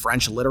 maybe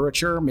French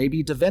literature,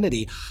 maybe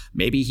divinity.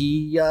 Maybe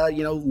he,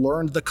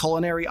 learned the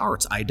culinary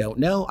arts. I don't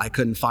know. I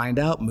couldn't find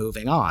out.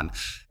 Moving on.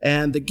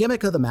 And the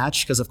gimmick of the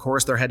match, because of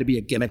course there had to be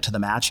a gimmick to the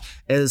match,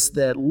 is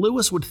that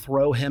Lewis would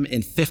throw him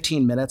in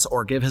 15 minutes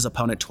or give his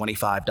opponent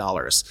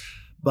 $25.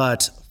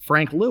 But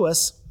Frank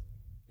Lewis,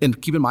 and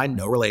keep in mind,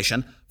 no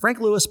relation, Frank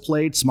Lewis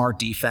played smart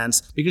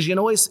defense because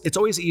it's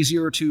always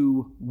easier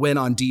to win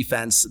on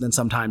defense than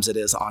sometimes it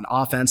is on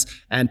offense,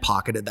 and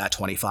pocketed that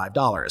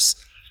 $25.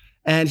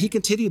 And he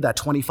continued that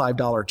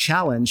 $25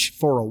 challenge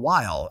for a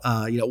while,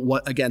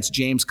 against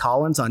James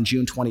Collins on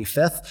June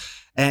 25th.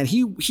 And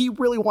he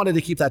really wanted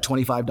to keep that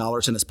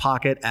 $25 in his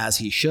pocket, as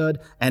he should,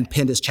 and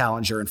pinned his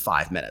challenger in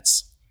 5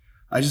 minutes.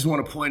 I just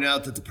want to point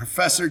out that the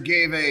professor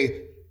gave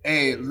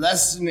a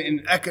lesson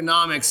in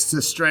economics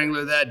to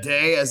Strangler that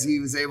day, as he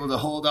was able to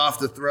hold off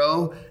the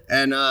throw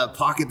and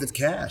pocket the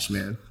cash,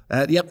 man.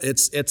 Yep,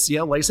 it's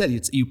like I said,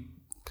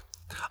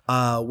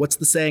 what's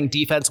the saying?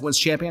 Defense wins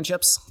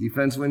championships.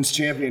 Defense wins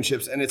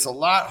championships, and it's a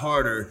lot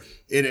harder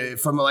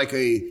from like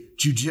a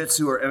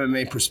jiu-jitsu or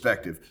MMA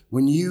perspective.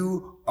 When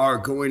you are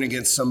going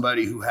against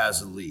somebody who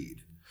has a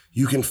lead,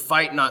 you can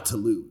fight not to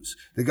lose.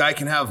 The guy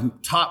can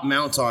have top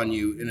mount on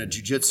you in a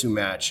jiu-jitsu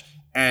match,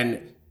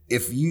 and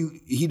if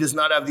he does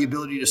not have the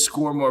ability to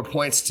score more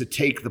points to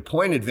take the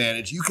point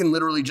advantage, you can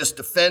literally just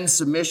defend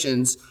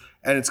submissions,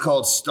 and it's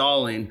called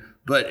stalling.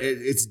 But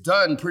it's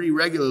done pretty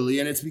regularly,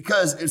 and it's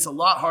because it's a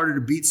lot harder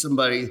to beat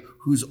somebody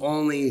whose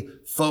only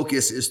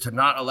focus is to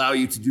not allow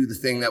you to do the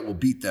thing that will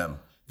beat them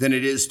than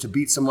it is to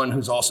beat someone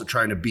who's also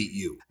trying to beat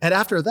you. And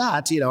after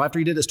that, after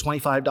he did his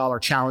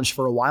 $25 challenge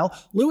for a while,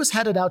 Lewis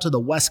headed out to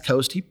the West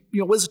Coast. He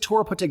was a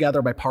tour put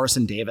together by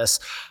Parson Davis,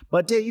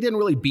 but he didn't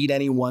really beat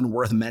anyone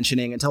worth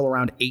mentioning until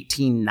around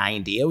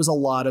 1890. It was a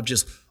lot of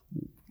just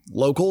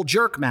local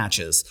jerk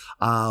matches,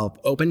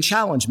 open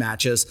challenge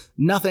matches,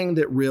 nothing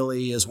that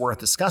really is worth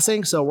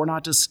discussing. So we're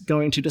not just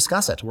going to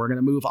discuss it. We're going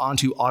to move on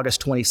to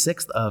August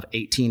 26th of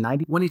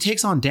 1890 when he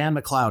takes on Dan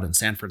McLeod in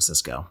San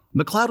Francisco.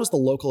 McLeod was the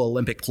local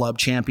Olympic club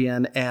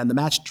champion, and the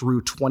match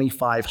drew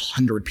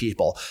 2,500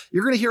 people.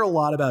 You're going to hear a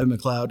lot about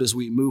McLeod as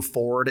we move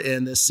forward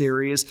in this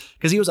series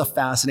because he was a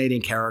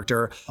fascinating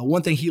character.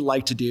 One thing he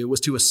liked to do was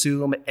to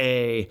assume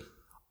a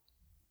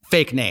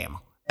fake name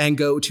and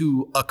go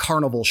to a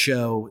carnival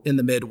show in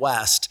the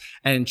Midwest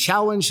and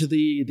challenge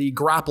the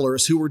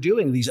grapplers who were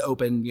doing these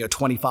open,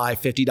 $25,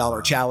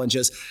 $50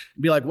 challenges.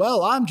 Be like,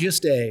 well, I'm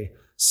just a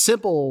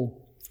simple,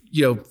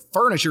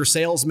 furniture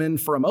salesman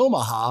from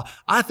Omaha.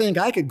 I think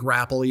I could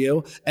grapple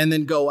you, and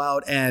then go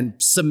out and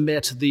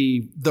submit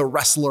the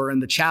wrestler in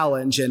the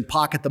challenge and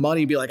pocket the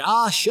money and be like,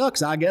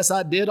 shucks, I guess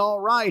I did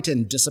all right,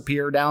 and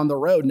disappear down the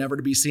road, never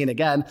to be seen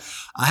again.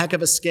 A heck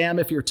of a scam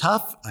if you're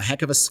tough, a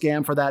heck of a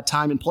scam for that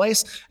time and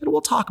place. And we'll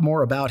talk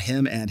more about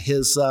him and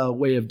his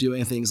way of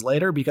doing things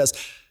later, because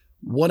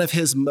one of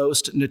his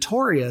most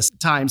notorious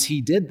times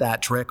he did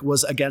that trick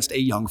was against a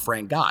young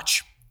Frank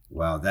Gotch.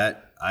 Wow,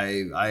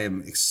 I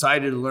am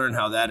excited to learn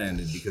how that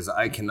ended, because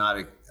I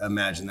cannot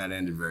imagine that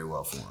ended very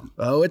well for him.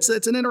 Oh, it's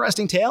an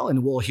interesting tale,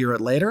 and we'll hear it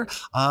later.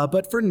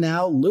 But for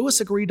now, Lewis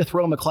agreed to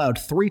throw McLeod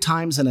 3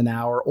 times in an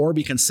hour or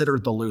be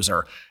considered the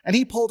loser. And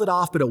he pulled it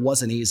off, but it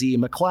wasn't easy.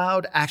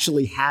 McLeod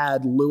actually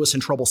had Lewis in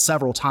trouble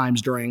several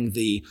times during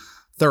the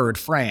third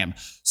frame.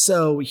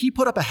 So he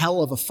put up a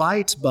hell of a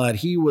fight, but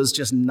he was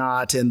just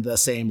not in the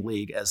same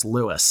league as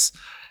Lewis.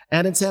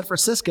 And in San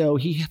Francisco,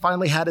 he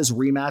finally had his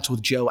rematch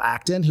with Joe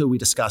Acton, who we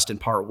discussed in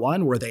part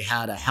 1, where they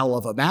had a hell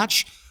of a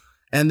match,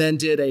 and then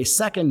did a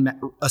second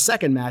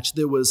match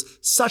that was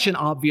such an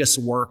obvious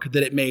work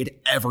that it made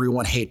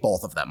everyone hate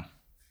both of them.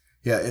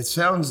 Yeah, it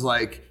sounds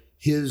like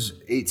his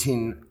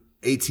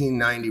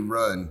 1890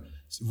 run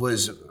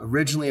was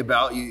originally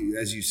about,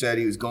 as you said,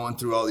 he was going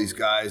through all these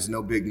guys,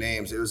 no big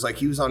names. It was like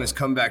he was on his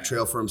comeback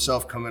trail for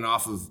himself, coming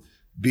off of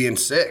being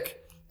sick.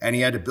 And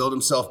he had to build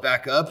himself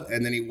back up,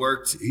 and then he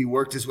worked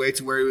his way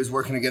to where he was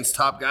working against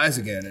top guys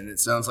again, and it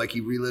sounds like he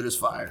relit his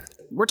fire.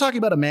 We're talking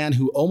about a man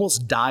who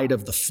almost died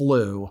of the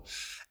flu,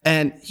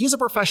 and he's a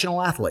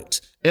professional athlete.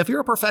 If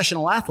you're a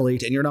professional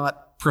athlete and you're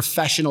not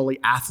professionally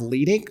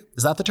athleting,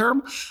 is that the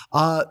term?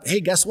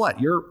 Hey, guess what?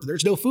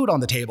 There's no food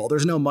on the table.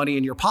 There's no money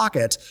in your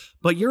pocket,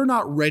 but you're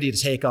not ready to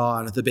take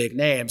on the big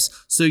names.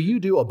 So you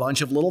do a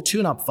bunch of little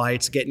tune-up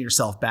fights, getting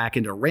yourself back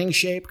into ring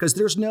shape, because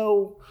there's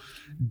no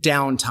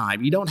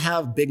downtime. You don't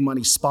have big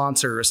money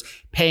sponsors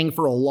paying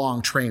for a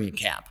long training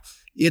camp.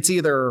 It's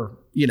either,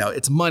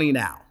 it's money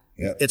now.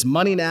 Yep. It's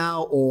money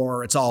now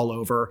or it's all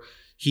over.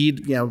 He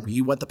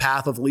went the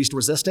path of least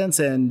resistance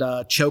and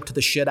choked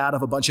the shit out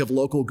of a bunch of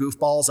local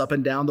goofballs up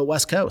and down the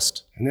West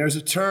Coast. And there's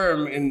a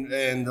term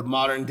in the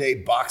modern day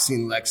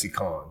boxing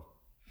lexicon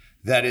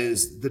that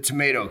is the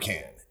tomato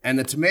can. And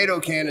the tomato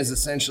can is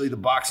essentially the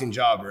boxing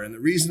jobber. And the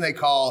reason they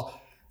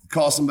call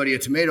somebody a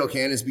tomato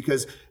can is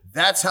because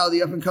that's how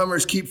the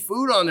up-and-comers keep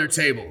food on their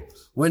table.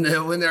 When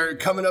they're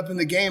coming up in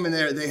the game and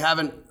they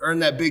haven't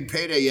earned that big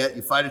payday yet,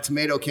 you fight a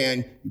tomato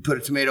can, you put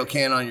a tomato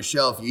can on your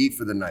shelf, you eat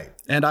for the night.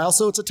 And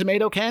it's a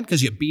tomato can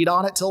because you beat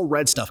on it till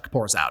red stuff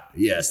pours out.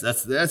 Yes,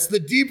 that's the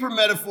deeper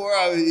metaphor.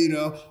 I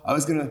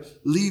was going to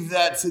leave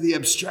that to the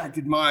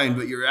abstracted mind,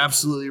 but you're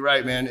absolutely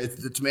right, man.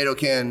 The tomato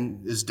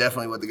can is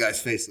definitely what the guy's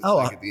face looks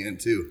like at the end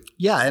too.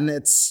 Yeah, and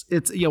it's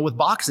with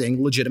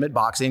boxing, legitimate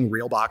boxing,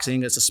 real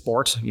boxing, it's a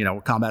sport,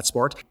 combat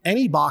sport.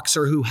 Any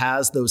boxer who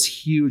has those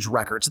huge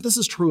records, this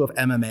is true of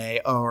MMA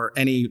or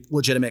any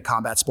legitimate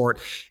combat sport,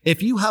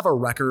 if you have a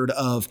record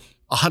of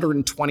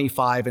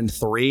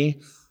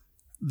 125-3,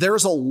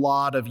 there's a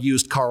lot of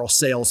used car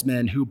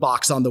salesmen who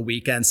box on the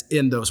weekends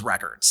in those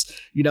records.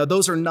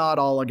 Those are not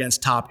all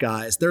against top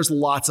guys. There's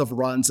lots of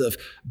runs of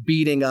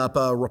beating up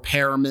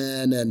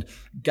repairmen and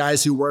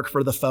guys who work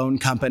for the phone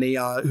company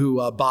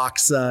who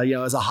box,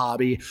 as a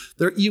hobby.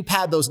 You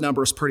pad those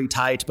numbers pretty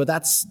tight, but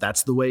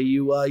that's the way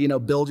you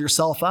build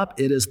yourself up.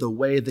 It is the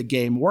way the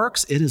game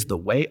works. It is the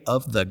way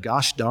of the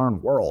gosh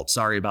darn world.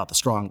 Sorry about the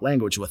strong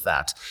language with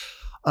that.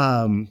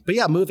 But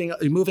yeah, moving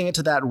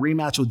into that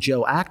rematch with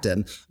Joe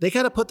Acton, they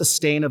kind of put the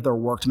stain of their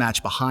worked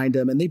match behind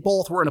them, and they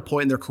both were at a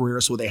point in their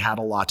careers where they had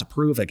a lot to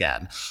prove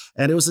again.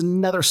 And it was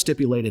another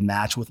stipulated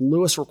match with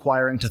Lewis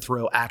requiring to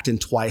throw Acton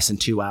twice in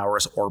 2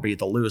 hours or be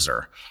the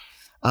loser.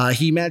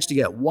 He managed to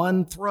get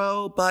one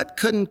throw, but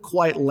couldn't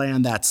quite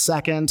land that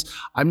second.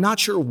 I'm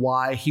not sure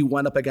why he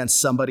went up against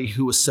somebody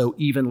who was so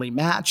evenly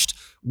matched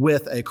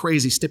with a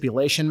crazy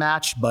stipulation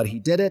match, but he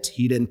did it.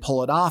 He didn't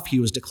pull it off. He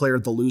was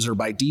declared the loser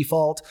by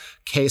default.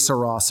 Que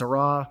sera,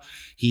 sera.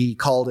 He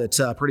called it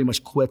pretty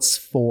much quits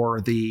for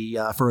the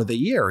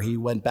year. He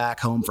went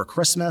back home for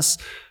Christmas,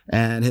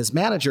 and his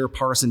manager,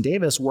 Parson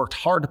Davis, worked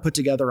hard to put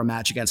together a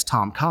match against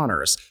Tom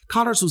Connors.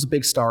 Connors was a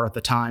big star at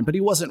the time, but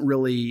he wasn't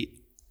really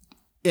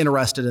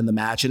interested in the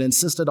match and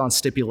insisted on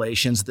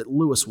stipulations that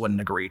Lewis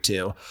wouldn't agree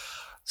to.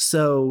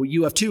 So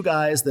you have two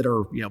guys that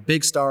are,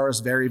 big stars,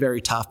 very, very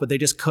tough, but they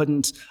just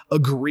couldn't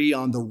agree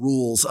on the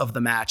rules of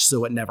the match,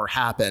 so it never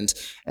happened.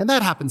 And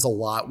that happens a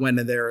lot when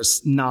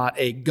there's not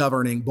a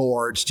governing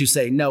board to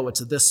say, no,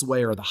 it's this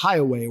way or the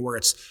highway, where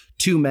it's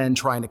two men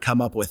trying to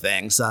come up with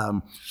things.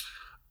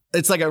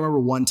 It's like I remember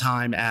one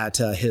time at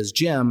his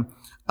gym,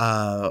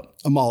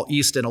 Amal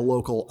Easton, a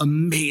local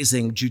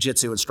amazing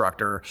jiu-jitsu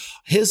instructor,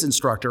 his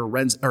instructor,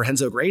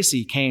 Renzo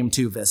Gracie, came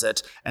to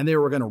visit, and they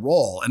were going to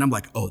roll. And I'm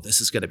like, oh,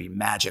 this is going to be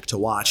magic to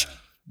watch.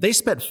 They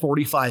spent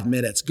 45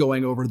 minutes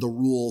going over the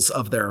rules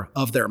of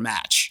their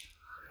match.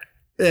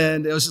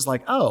 And it was just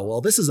like, oh,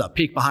 well, this is a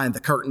peek behind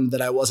the curtain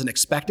that I wasn't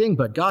expecting,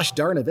 but gosh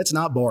darn it, it's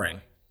not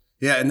boring.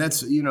 Yeah, and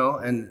that's,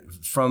 and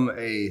from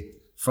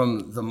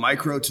the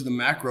micro to the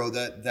macro,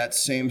 that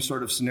same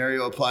sort of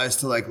scenario applies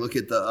to, like, look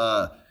at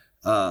the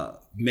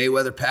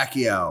Mayweather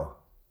Pacquiao,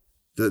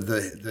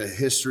 the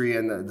history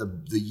and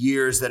the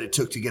years that it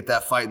took to get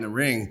that fight in the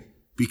ring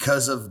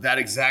because of that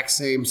exact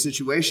same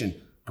situation.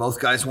 Both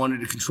guys wanted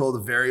to control the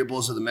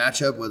variables of the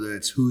matchup, whether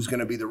it's who's going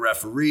to be the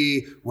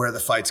referee, where the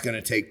fight's going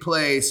to take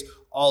place,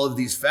 all of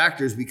these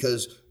factors,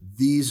 because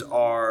these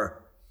are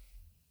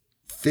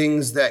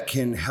things that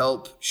can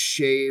help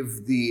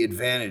shave the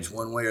advantage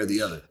one way or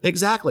the other.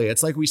 Exactly.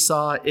 It's like we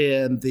saw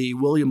in the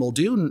William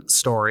Muldoon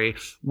story,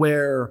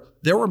 where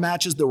there were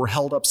matches that were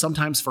held up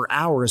sometimes for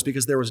hours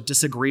because there was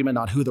disagreement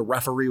on who the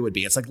referee would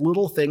be. It's like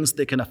little things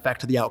that can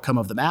affect the outcome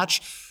of the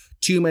match.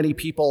 Too many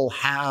people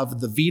have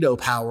the veto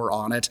power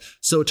on it,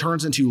 so it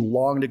turns into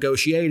long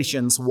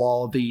negotiations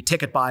while the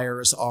ticket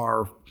buyers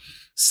are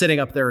sitting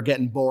up there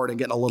getting bored and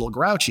getting a little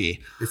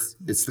grouchy.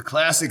 It's the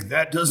classic,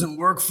 that doesn't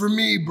work for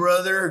me,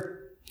 brother.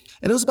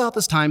 And it was about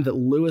this time that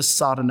Lewis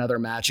sought another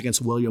match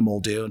against William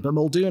Muldoon, but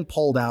Muldoon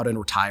pulled out and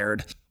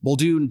retired.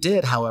 Muldoon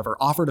did, however,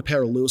 offer to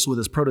pair Lewis with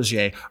his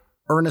protege,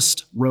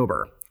 Ernest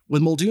Rober.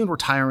 With Muldoon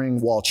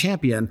retiring while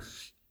champion,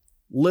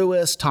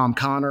 Lewis, Tom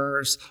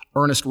Connors,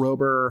 Ernest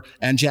Rober,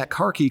 and Jack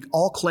Carkeek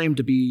all claimed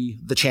to be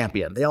the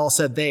champion. They all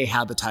said they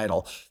had the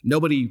title.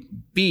 Nobody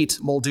beat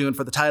Muldoon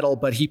for the title,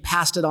 but he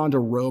passed it on to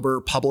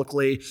Rober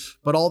publicly.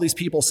 But all these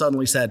people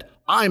suddenly said,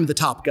 I'm the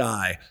top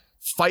guy.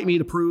 Fight me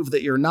to prove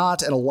that you're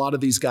not. And a lot of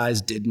these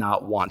guys did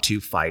not want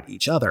to fight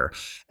each other.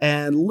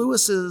 And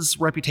Lewis's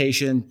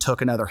reputation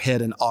took another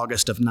hit in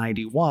August of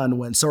 '91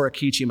 when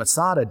Sorikichi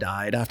Matsada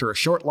died after a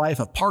short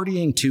life of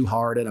partying too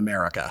hard in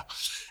America.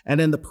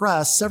 And in the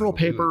press, several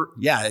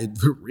it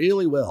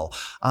really will.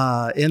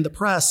 In the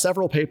press,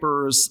 several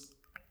papers,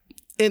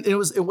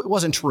 it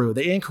wasn't true.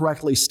 They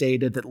incorrectly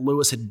stated that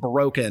Lewis had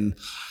broken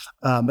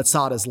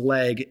Matsada's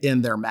leg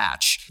in their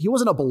match. He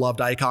wasn't a beloved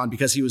icon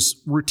because he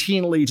was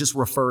routinely just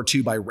referred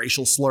to by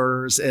racial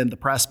slurs in the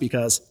press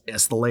because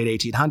it's the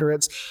late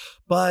 1800s.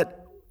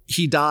 But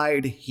he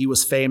died, he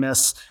was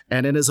famous,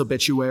 and in his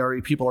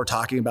obituary, people are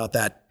talking about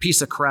that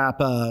piece of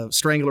crap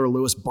Strangler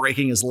Lewis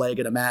breaking his leg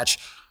in a match,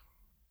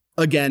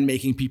 again,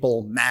 making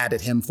people mad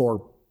at him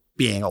for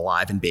being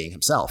alive and being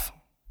himself.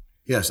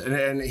 Yes,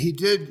 and he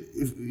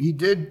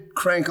did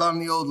crank on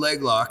the old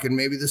leg lock, and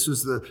maybe this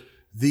was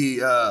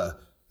the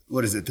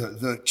what is it?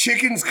 The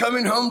chicken's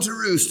coming home to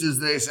roost, as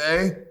they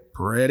say.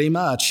 Pretty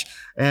much.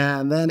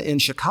 And then in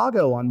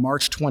Chicago on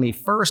March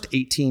 21st,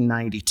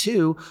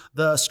 1892,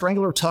 the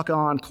Strangler took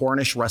on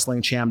Cornish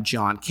wrestling champ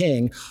John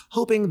King,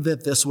 hoping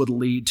that this would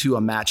lead to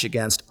a match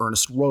against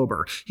Ernest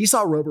Rober. He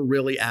saw Rober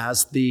really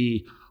as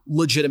the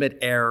legitimate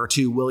heir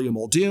to William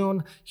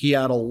Muldoon. He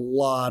had a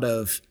lot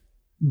of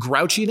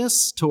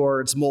grouchiness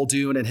towards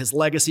Muldoon and his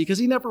legacy because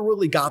he never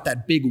really got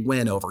that big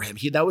win over him.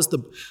 That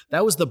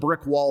was the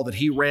brick wall that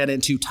he ran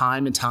into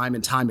time and time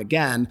and time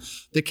again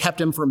that kept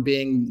him from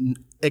being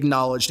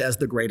acknowledged as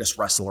the greatest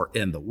wrestler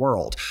in the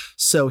world.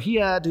 So he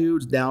had to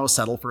now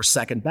settle for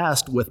second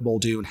best with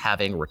Muldoon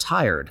having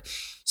retired.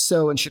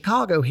 So in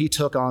Chicago, he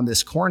took on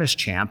this Cornish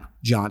champ,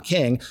 John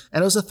King,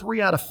 and it was a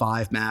 3 out of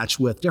 5 match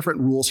with different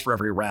rules for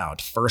every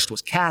round. First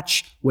was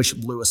catch, which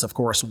Lewis, of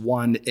course,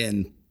 won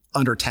in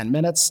under 10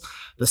 minutes.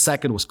 The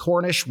second was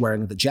Cornish,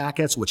 wearing the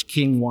jackets, which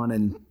King won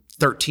in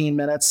 13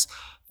 minutes.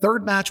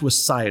 Third match was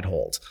side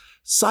hold.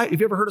 Have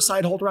you ever heard of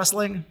side hold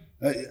wrestling?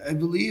 I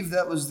believe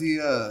that was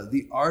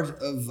the art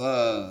of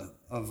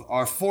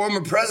our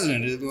former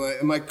president.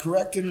 Am I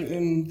correct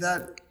in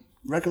that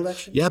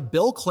recollection? Yeah,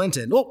 Bill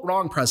Clinton. Oh,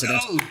 wrong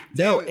president.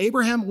 No,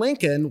 Abraham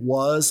Lincoln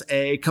was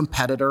a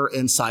competitor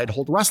in side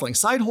hold wrestling.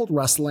 Side hold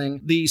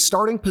wrestling, the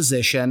starting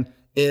position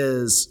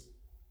is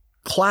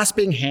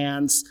clasping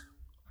hands,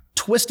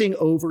 twisting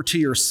over to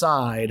your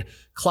side,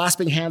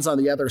 clasping hands on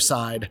the other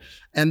side,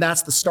 and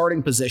that's the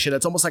starting position.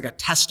 It's almost like a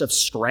test of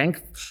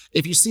strength.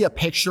 If you see a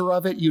picture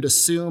of it, you'd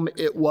assume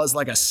it was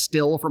like a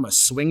still from a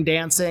swing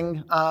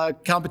dancing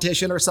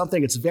competition or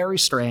something. It's very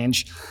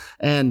strange.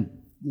 And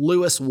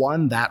Lewis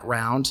won that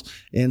round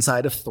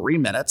inside of 3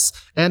 minutes.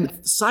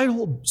 And side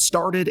hold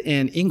started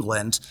in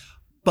England,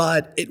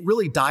 but it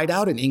really died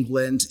out in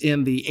England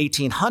in the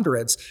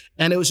 1800s,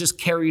 and it was just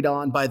carried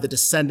on by the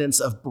descendants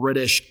of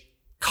British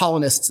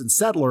colonists and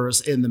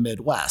settlers in the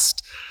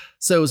Midwest.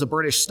 So it was a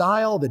British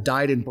style that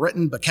died in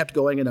Britain, but kept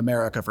going in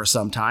America for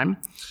some time.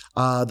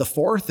 The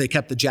fourth, they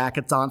kept the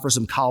jackets on for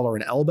some collar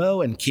and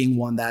elbow, and King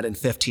won that in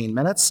 15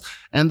 minutes.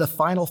 And the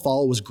final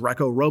fall was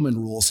Greco-Roman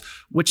rules,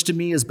 which to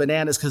me is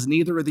bananas because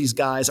neither of these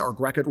guys are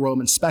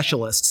Greco-Roman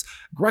specialists.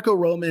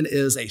 Greco-Roman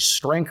is a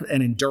strength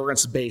and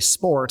endurance-based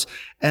sport,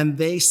 and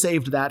they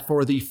saved that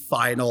for the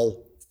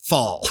final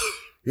fall.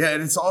 Yeah,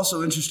 and it's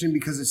also interesting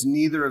because it's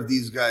neither of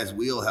these guys'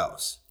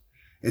 wheelhouse.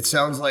 It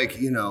sounds like,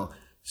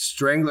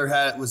 Strangler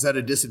was at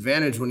a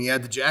disadvantage when he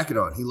had the jacket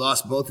on. He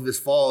lost both of his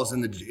falls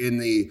in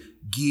the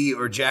gi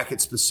or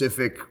jacket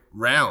specific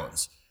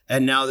rounds.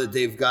 And now that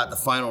they've got the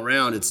final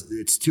round,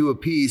 it's 2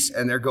 apiece,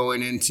 and they're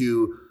going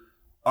into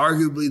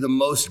arguably the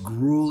most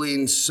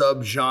grueling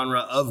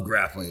subgenre of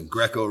grappling,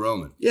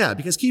 Greco-Roman. Yeah,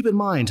 because keep in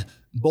mind,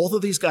 both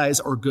of these guys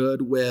are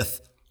good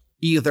with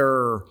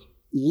either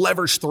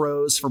leverage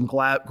throws from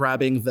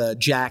grabbing the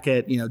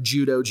jacket,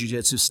 judo,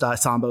 jiu-jitsu style,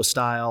 sambo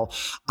style.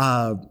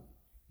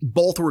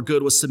 Both were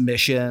good with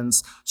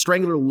submissions.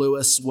 Strangler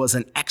Lewis was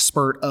an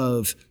expert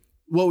of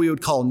what we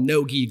would call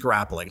no-gi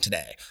grappling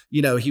today.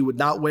 He would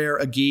not wear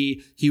a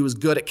gi. He was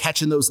good at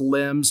catching those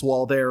limbs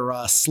while they're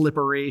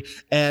slippery.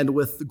 And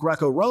with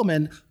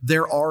Greco-Roman,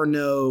 there are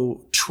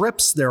no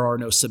trips. There are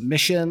no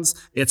submissions.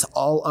 It's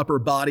all upper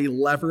body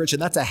leverage.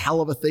 And that's a hell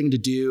of a thing to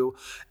do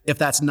if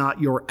that's not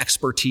your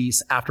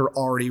expertise after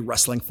already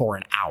wrestling for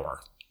an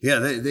hour. Yeah,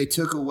 they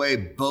took away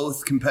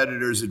both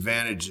competitors'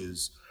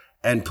 advantages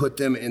and put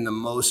them in the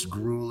most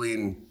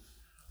grueling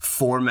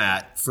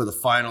format for the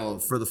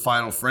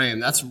final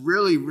frame. That's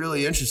really,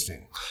 really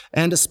interesting.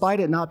 And despite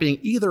it not being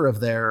either of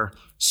their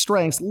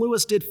strengths,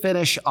 Lewis did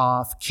finish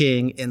off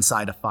King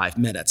inside of 5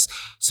 minutes.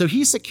 So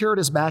he secured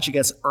his match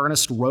against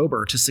Ernest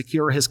Rober to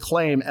secure his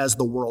claim as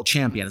the world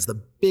champion, as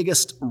the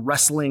biggest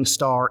wrestling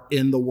star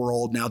in the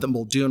world now that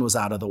Muldoon was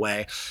out of the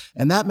way.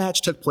 And that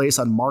match took place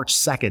on March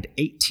 2nd,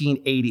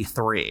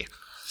 1883.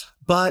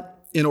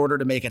 But in order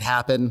to make it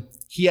happen,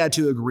 he had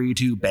to agree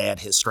to ban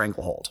his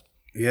stranglehold.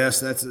 Yes,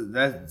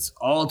 that's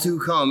all too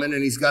common.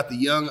 And he's got the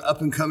young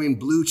up-and-coming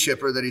blue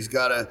chipper that he's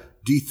got to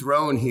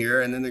dethrone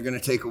here, and then they're going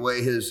to take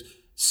away his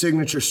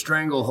signature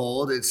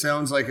stranglehold. It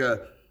sounds like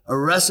a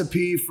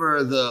recipe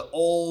for the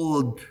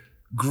old,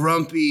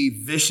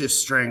 grumpy, vicious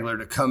strangler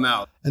to come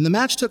out. And the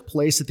match took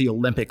place at the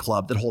Olympic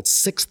Club that holds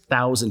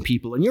 6,000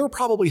 people. And you're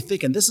probably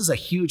thinking, this is a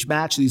huge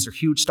match. These are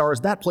huge stars.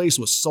 That place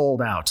was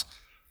sold out.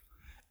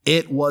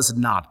 It was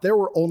not. There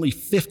were only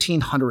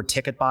 1,500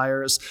 ticket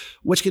buyers,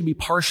 which can be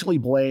partially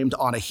blamed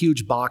on a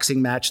huge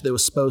boxing match that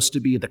was supposed to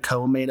be the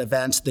co-main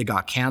event that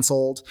got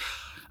canceled.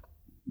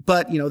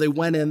 But, they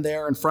went in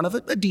there in front of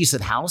a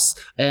decent house,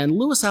 and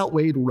Lewis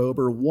outweighed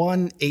Rober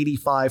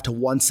 185 to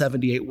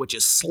 178, which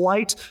is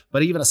slight,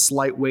 but even a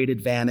slight weight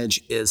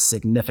advantage is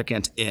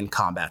significant in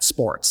combat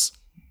sports.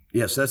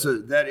 Yes,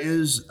 that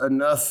is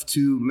enough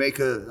to make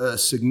a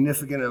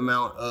significant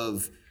amount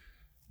of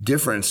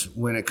difference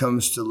when it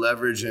comes to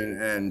leverage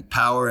and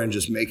power and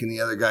just making the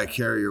other guy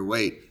carry your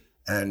weight.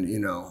 And,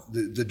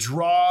 the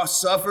draw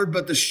suffered,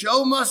 but the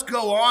show must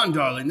go on,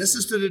 darling. This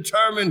is to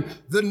determine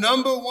the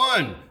number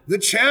one, the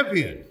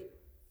champion.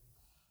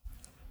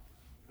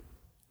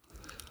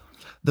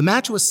 The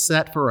match was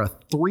set for a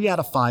 3 out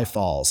of 5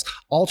 falls,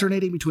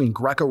 alternating between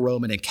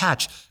Greco-Roman and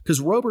catch, because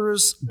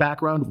Rober's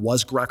background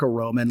was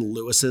Greco-Roman,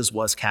 Lewis's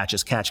was catch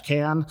as catch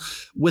can,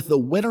 with the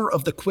winner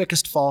of the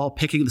quickest fall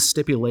picking the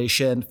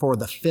stipulation for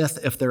the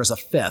 5th if there's a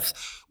 5th,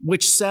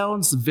 which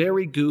sounds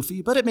very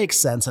goofy, but it makes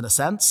sense in a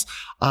sense,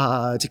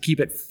 to keep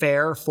it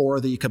fair for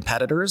the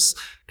competitors.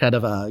 Kind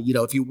of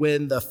if you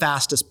win the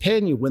fastest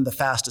pin, you win the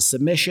fastest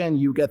submission,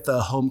 you get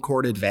the home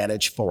court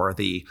advantage for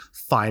the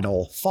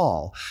final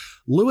fall.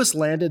 Lewis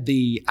landed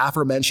the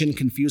aforementioned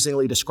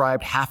confusingly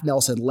described half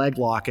Nelson leg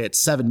lock at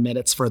 7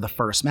 minutes for the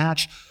first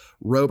match.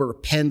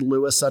 Rober pinned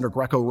Lewis under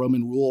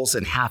Greco-Roman rules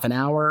in half an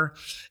hour.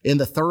 In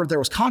the third, there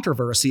was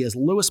controversy as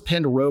Lewis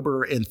pinned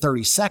Rober in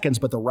 30 seconds,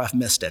 but the ref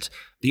missed it.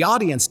 The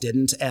audience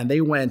didn't, and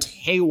they went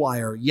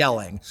haywire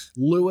yelling.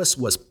 Lewis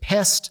was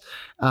pissed,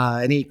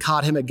 and he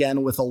caught him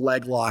again with a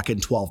leg lock in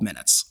 12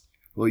 minutes.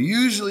 Well,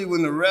 usually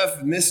when the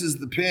ref misses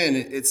the pin,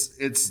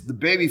 it's the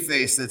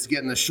babyface that's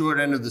getting the short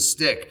end of the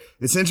stick.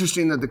 It's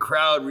interesting that the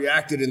crowd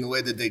reacted in the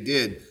way that they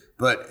did,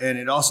 and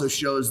it also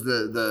shows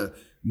the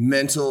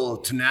mental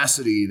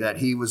tenacity that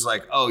he was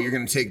like, oh, you're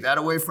going to take that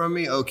away from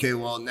me? Okay,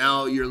 well,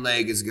 now your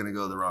leg is going to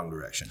go the wrong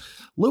direction.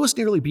 Lewis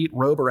nearly beat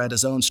Rober at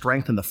his own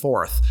strength in the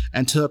fourth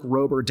and took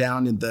Rober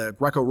down in the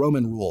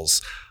Greco-Roman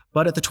rules.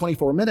 But at the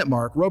 24-minute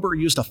mark, Rober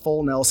used a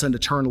full Nelson to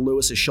turn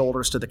Lewis's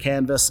shoulders to the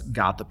canvas,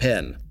 got the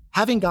pin.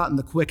 Having gotten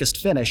the quickest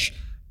finish,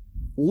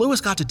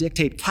 Lewis got to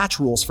dictate catch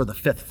rules for the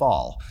fifth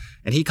fall,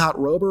 and he caught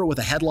Rober with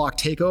a headlock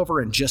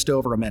takeover in just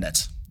over a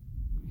minute.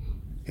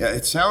 Yeah,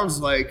 it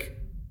sounds like,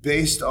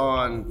 based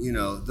on,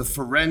 the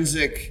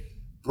forensic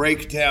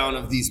breakdown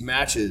of these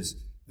matches,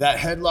 that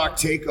headlock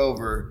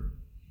takeover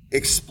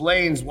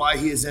explains why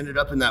he has ended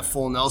up in that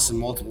full Nelson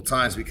multiple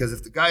times. Because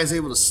if the guy is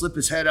able to slip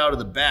his head out of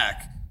the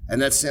back,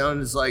 and that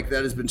sounds like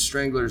that has been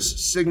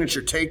Strangler's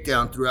signature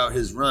takedown throughout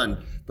his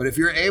run. But if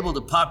you're able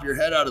to pop your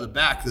head out of the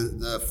back,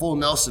 the full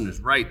Nelson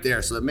is right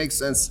there. So it makes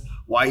sense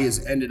why he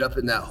has ended up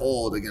in that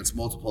hold against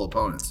multiple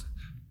opponents.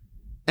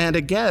 And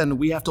again,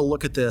 we have to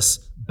look at this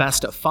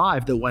best of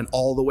five that went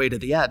all the way to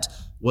the end.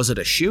 Was it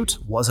a shoot?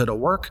 Was it a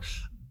work?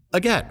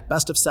 Again,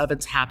 best of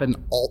sevens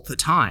happen all the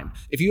time.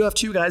 If you have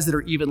two guys that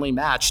are evenly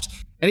matched,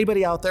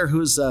 anybody out there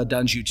who's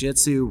done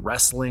jiu-jitsu,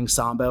 wrestling,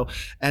 sambo,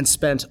 and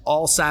spent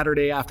all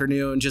Saturday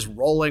afternoon just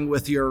rolling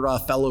with your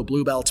fellow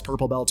blue belts,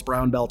 purple belts,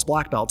 brown belts,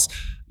 black belts,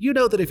 you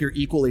know that if you're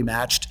equally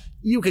matched,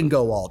 you can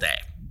go all day.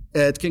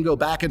 It can go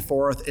back and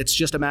forth. It's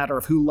just a matter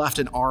of who left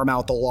an arm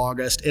out the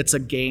longest. It's a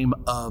game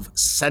of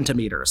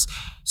centimeters.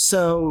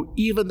 So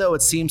even though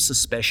it seems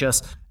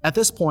suspicious, at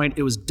this point,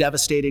 it was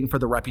devastating for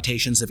the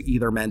reputations of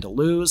either men to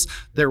lose.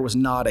 There was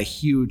not a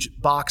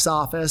huge box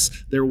office.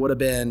 There would have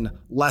been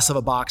less of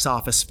a box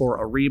office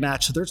for a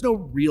rematch. So there's no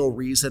real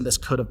reason this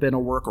could have been a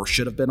work or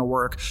should have been a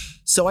work.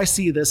 So I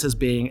see this as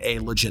being a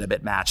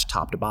legitimate match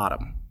top to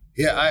bottom.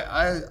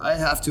 Yeah, I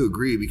have to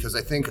agree, because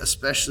I think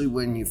especially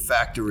when you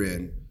factor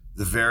in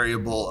the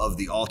variable of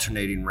the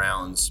alternating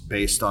rounds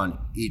based on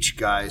each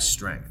guy's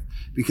strength.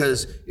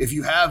 Because if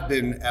you have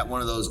been at one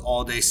of those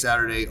all-day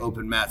Saturday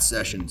open mat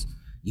sessions,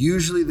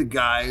 usually the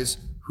guys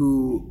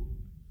who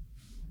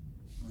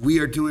we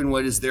are doing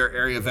what is their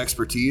area of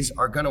expertise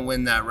are going to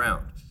win that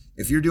round.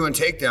 If you're doing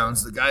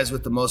takedowns, the guys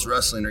with the most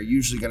wrestling are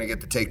usually going to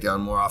get the takedown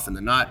more often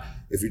than not.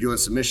 If you're doing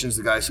submissions,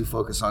 the guys who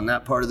focus on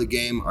that part of the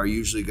game are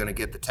usually going to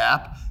get the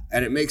tap.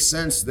 And it makes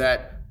sense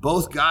that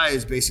both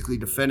guys basically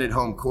defended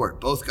home court.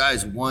 Both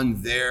guys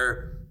won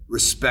their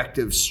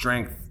respective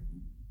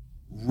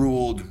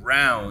strength-ruled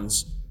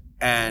rounds,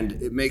 and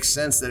it makes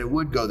sense that it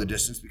would go the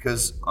distance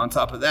because, on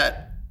top of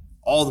that,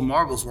 all the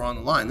marbles were on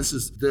the line. This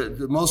is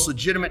the most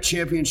legitimate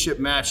championship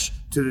match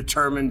to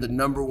determine the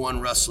number one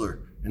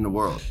wrestler in the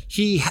world.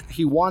 He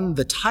won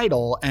the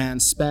title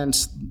and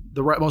spent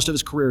most of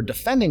his career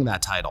defending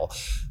that title.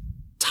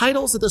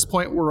 Titles at this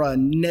point were a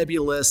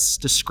nebulous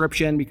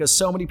description because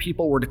so many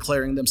people were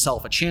declaring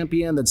themselves a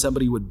champion, then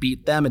somebody would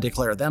beat them and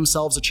declare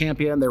themselves a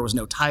champion. There was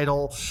no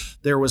title.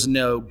 There was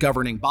no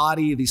governing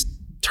body. These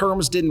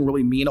terms didn't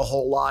really mean a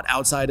whole lot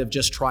outside of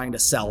just trying to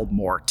sell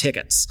more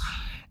tickets.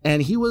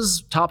 And he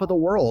was top of the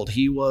world.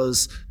 He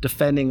was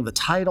defending the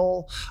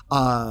title,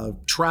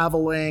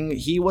 traveling.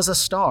 He was a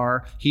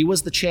star. He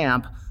was the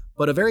champ.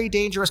 But a very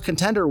dangerous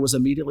contender was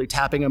immediately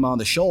tapping him on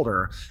the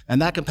shoulder,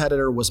 and that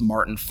competitor was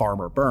Martin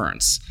Farmer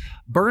Burns.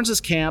 Burns'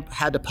 camp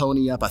had to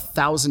pony up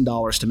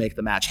 $1,000 to make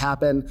the match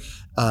happen.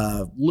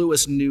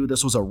 Lewis knew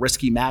this was a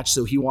risky match,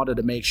 so he wanted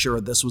to make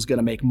sure this was going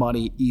to make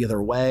money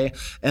either way,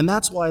 and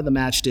that's why the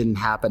match didn't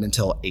happen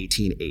until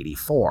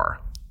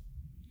 1884.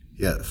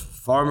 Yeah,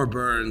 Farmer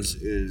Burns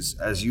is,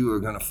 as you are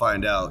going to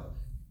find out,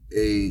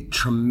 a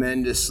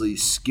tremendously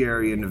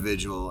scary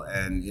individual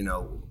and,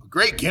 a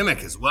great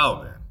gimmick as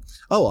well, man.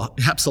 Oh,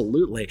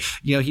 absolutely.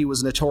 He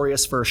was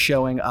notorious for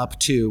showing up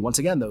to, once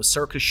again, those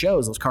circus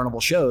shows, those carnival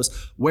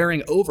shows,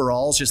 wearing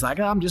overalls, just like,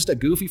 I'm just a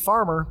goofy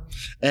farmer,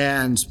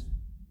 and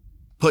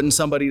putting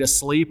somebody to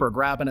sleep or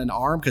grabbing an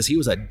arm because he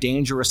was a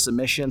dangerous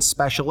submission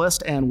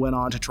specialist and went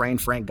on to train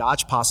Frank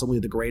Gotch, possibly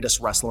the greatest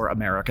wrestler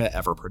America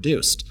ever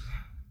produced.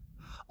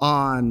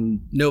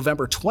 On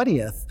November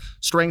 20th,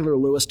 Strangler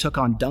Lewis took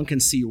on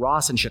Duncan C.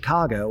 Ross in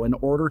Chicago in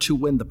order to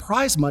win the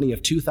prize money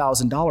of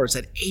 $2,000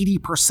 at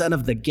 80%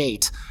 of the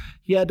gate.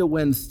 He had to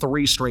win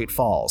 3 straight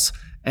falls.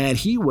 and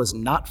he was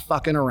not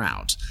fucking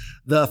around.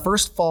 The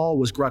first fall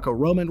was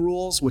Greco-Roman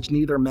rules, which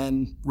neither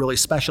men really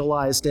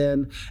specialized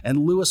in,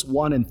 and Lewis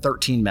won in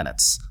 13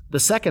 minutes. The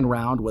second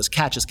round was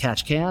catch as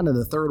catch can, and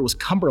the third was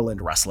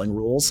Cumberland wrestling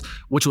rules,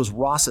 which was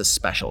Ross's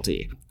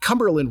specialty.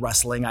 Cumberland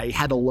wrestling, I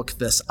had to look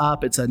this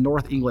up. It's a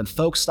North England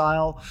folk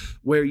style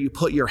where you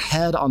put your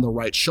head on the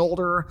right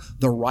shoulder,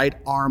 the right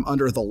arm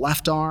under the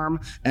left arm,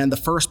 and the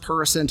first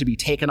person to be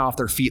taken off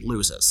their feet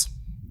loses.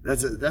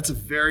 That's a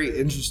very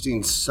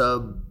interesting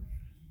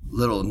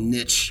little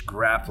niche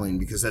grappling,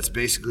 because that's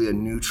basically a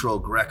neutral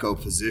Greco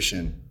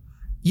position.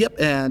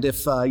 Yep, and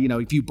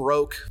if you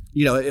broke,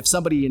 if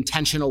somebody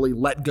intentionally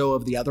let go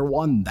of the other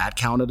one, that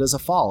counted as a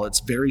fall.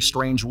 It's very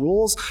strange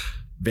rules,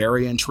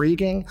 very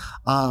intriguing,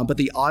 but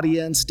the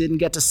audience didn't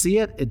get to see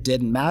it. It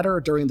didn't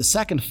matter. During the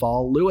second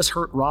fall, Lewis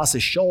hurt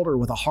Ross's shoulder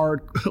with a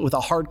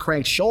hard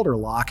cranked shoulder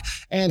lock,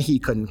 and he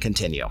couldn't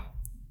continue.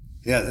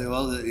 Yeah,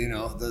 well,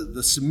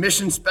 the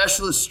submission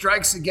specialist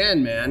strikes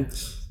again, man.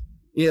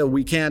 Yeah,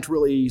 we can't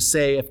really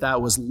say if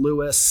that was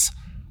Lewis,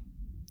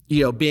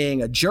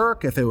 being a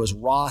jerk, if it was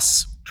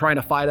Ross trying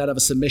to fight out of a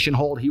submission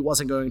hold he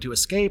wasn't going to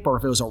escape, or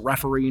if it was a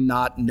referee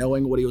not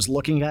knowing what he was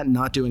looking at and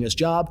not doing his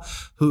job.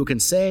 Who can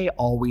say?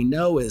 All we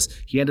know is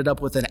he ended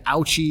up with an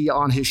ouchie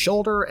on his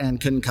shoulder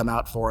and couldn't come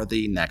out for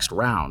the next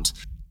round.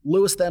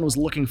 Lewis then was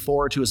looking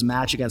forward to his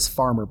match against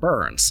Farmer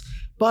Burns,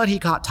 but he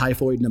caught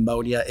typhoid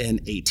pneumonia in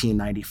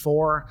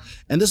 1894,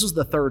 and this was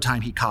the third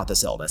time he caught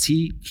this illness.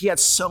 He had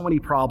so many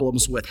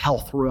problems with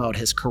health throughout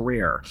his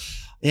career,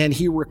 and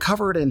he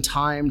recovered in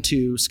time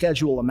to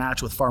schedule a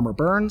match with Farmer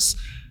Burns.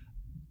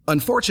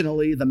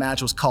 Unfortunately, the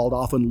match was called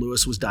off when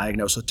Lewis was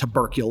diagnosed with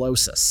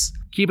tuberculosis.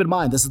 Keep in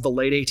mind, this is the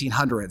late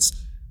 1800s.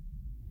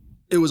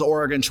 It was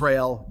Oregon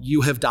Trail.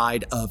 You have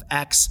died of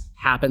X.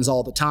 Happens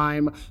all the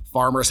time.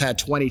 Farmers had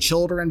 20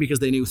 children because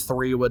they knew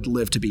 3 would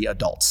live to be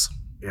adults.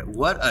 Yeah,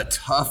 what a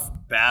tough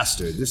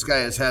bastard. This guy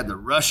has had the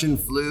Russian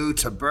flu,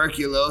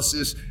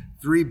 tuberculosis,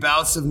 3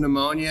 bouts of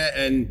pneumonia,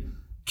 and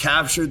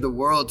captured the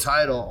world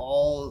title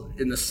all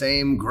in the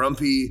same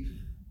grumpy,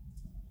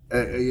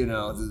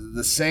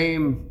 the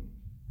same.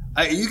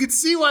 You can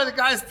see why the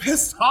guy's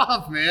pissed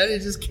off, man.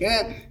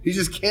 He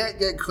just can't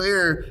get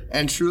clear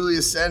and truly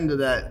ascend to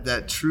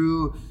that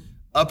true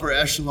upper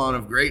echelon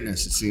of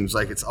greatness. It seems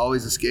like it's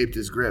always escaped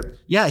his grip.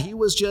 Yeah, he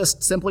was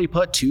just simply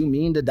put too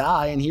mean to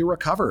die, and he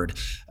recovered.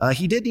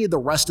 He did need the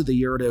rest of the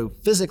year to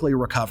physically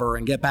recover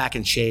and get back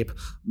in shape.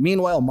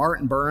 Meanwhile,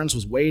 Martin Burns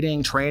was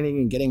waiting, training,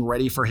 and getting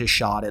ready for his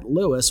shot at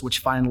Lewis, which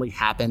finally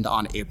happened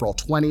on April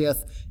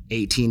 20th,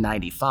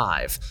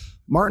 1895.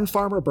 Martin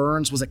Farmer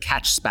Burns was a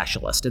catch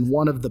specialist and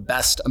one of the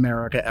best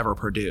America ever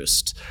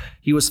produced.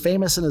 He was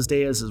famous in his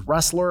day as a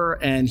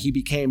wrestler, and he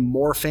became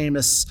more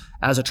famous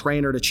as a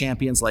trainer to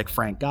champions like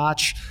Frank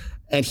Gotch.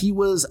 And he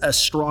was a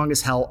strong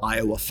as hell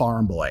Iowa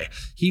farm boy.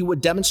 He would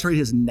demonstrate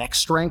his neck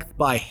strength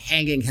by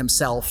hanging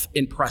himself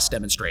in press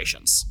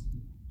demonstrations.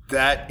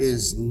 That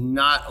is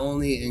not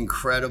only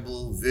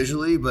incredible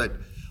visually, but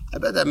I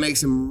bet that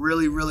makes him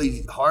really,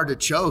 really hard to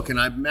choke. And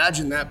I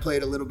imagine that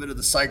played a little bit of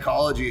the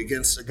psychology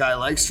against a guy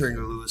like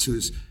Stringer Lewis,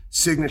 whose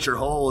signature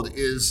hold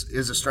is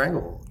a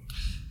stranglehold.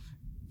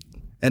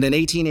 And in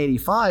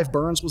 1885,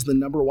 Burns was the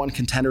number 1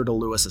 contender to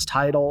Lewis's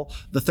title.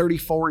 The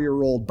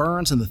 34-year-old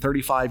Burns and the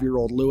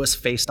 35-year-old Lewis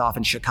faced off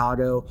in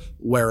Chicago.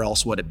 Where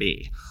else would it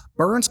be?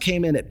 Burns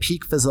came in at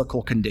peak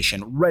physical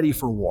condition, ready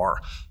for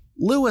war.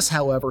 Lewis,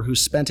 however, who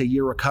spent a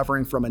year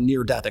recovering from a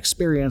near-death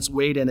experience,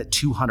 weighed in at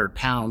 200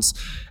 pounds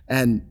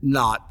and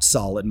not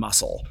solid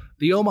muscle.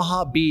 The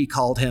Omaha Bee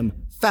called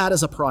him fat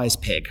as a prize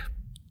pig.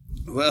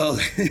 Well,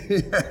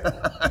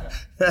 that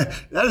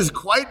is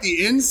quite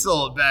the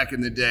insult back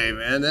in the day,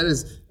 man. That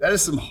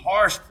is some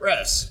harsh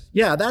press.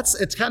 Yeah,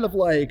 it's kind of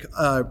like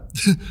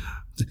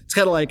it's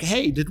kind of like,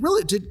 hey, did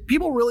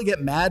people really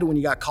get mad when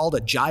you got called a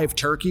jive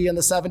turkey in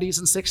the 70s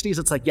and 60s?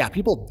 It's like, yeah,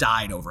 people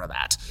died over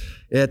that.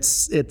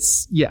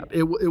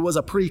 It was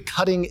a pretty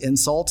cutting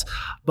insult,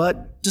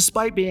 but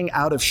despite being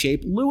out of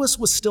shape, Lewis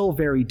was still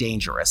very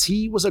dangerous.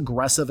 He was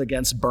aggressive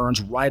against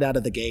Burns right out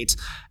of the gate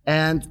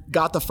and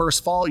got the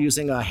first fall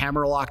using a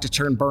hammerlock to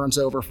turn Burns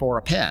over for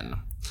a pin.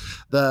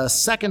 The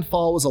second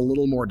fall was a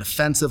little more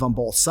defensive on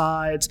both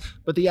sides,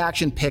 but the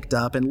action picked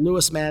up and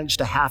Lewis managed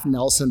a half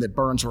Nelson that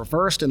Burns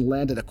reversed and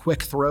landed a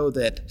quick throw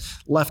that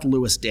left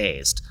Lewis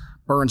dazed.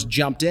 Burns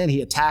jumped in,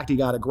 he attacked, he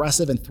got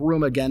aggressive, and threw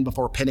him again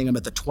before pinning him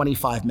at the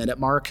 25-minute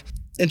mark.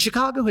 And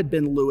Chicago had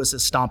been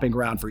Lewis's stomping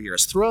ground for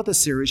years. Throughout this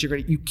series,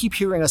 you keep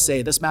hearing us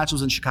say, this match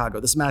was in Chicago,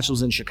 this match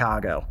was in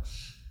Chicago.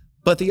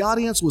 But the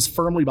audience was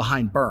firmly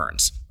behind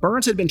Burns.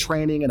 Burns had been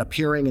training and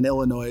appearing in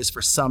Illinois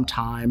for some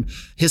time.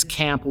 His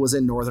camp was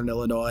in northern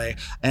Illinois,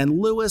 and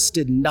Lewis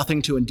did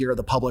nothing to endear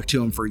the public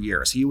to him for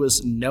years. He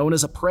was known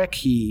as a prick,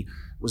 he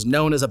was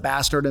known as a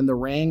bastard in the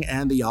ring,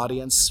 and the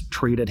audience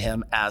treated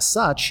him as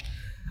such.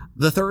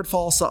 The third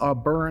fall saw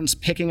Burns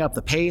picking up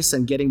the pace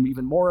and getting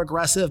even more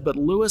aggressive, but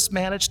Lewis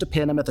managed to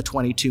pin him at the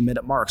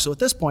 22-minute mark. So at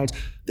this point,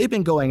 they've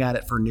been going at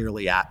it for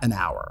nearly an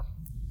hour.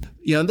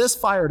 This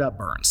fired up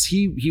Burns.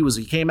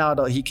 He came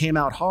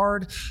out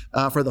hard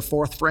for the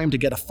fourth frame to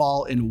get a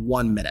fall in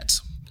 1 minute.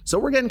 So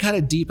we're getting kind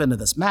of deep into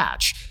this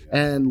match,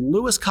 and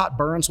Lewis caught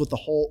Burns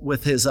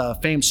with his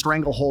famed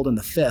stranglehold in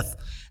the fifth,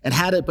 and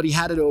he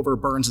had it over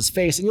Burns'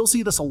 face. And you'll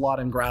see this a lot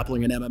in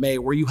grappling and MMA,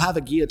 where you have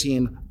a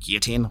guillotine,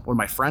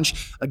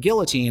 a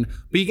guillotine,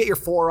 but you get your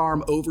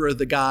forearm over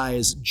the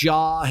guy's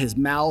jaw, his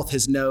mouth,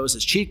 his nose,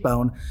 his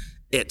cheekbone.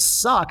 It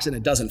sucks and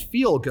it doesn't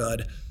feel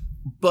good,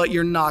 but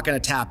you're not going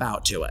to tap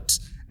out to it.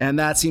 And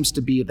that seems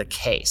to be the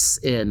case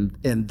in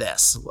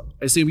this.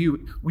 I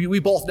assume we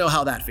both know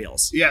how that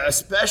feels. Yeah,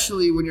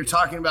 especially when you're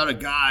talking about a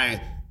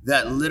guy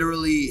that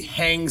literally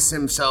hangs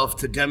himself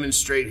to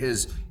demonstrate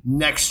his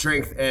neck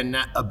strength and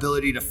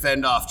ability to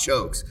fend off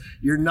chokes.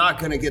 You're not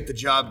going to get the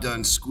job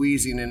done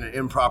squeezing in an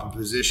improper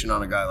position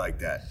on a guy like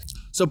that.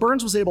 So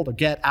Burns was able to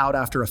get out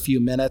after a few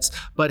minutes,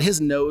 but his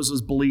nose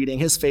was bleeding.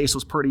 His face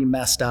was pretty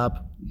messed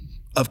up.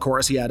 Of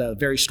course, he had a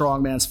very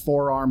strong man's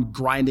forearm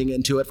grinding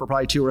into it for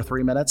probably 2 or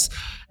 3 minutes.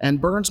 And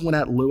Burns went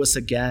at Lewis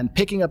again,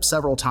 picking up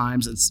several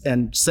times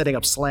and setting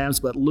up slams,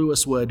 but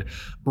Lewis would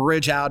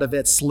bridge out of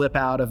it, slip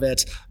out of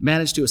it,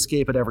 manage to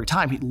escape it every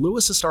time.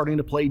 Lewis is starting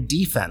to play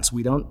defense.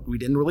 We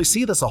didn't really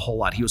see this a whole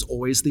lot. He was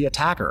always the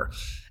attacker.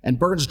 And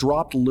Burns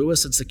dropped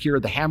Lewis and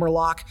secured the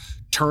hammerlock,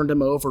 turned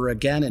him over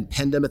again, and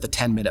pinned him at the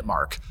 10-minute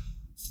mark.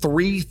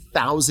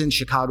 3,000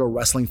 Chicago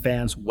wrestling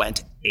fans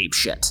went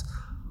apeshit.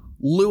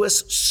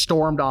 Lewis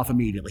stormed off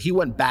immediately. He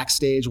went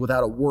backstage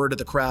without a word to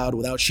the crowd,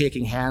 without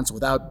shaking hands,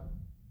 without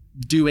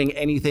doing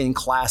anything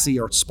classy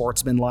or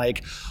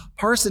sportsmanlike.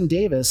 Parson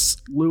Davis,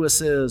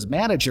 Lewis's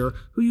manager,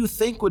 who you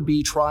think would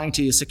be trying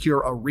to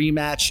secure a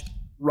rematch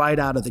right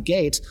out of the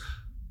gate,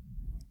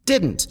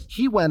 didn't.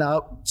 He went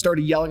up,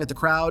 started yelling at the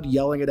crowd,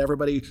 yelling at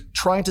everybody,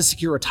 trying to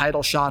secure a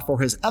title shot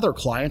for his other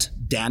client,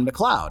 Dan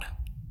McLeod.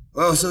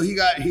 Oh, so he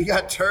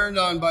got turned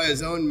on by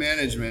his own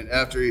management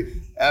after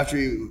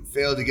he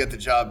failed to get the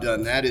job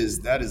done. That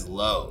is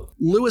low.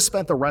 Lewis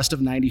spent the rest of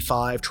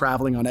 '95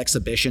 traveling on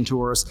exhibition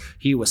tours.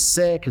 He was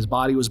sick. His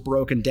body was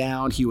broken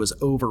down. He was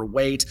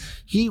overweight.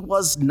 He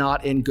was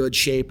not in good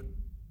shape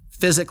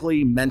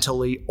physically,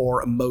 mentally,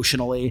 or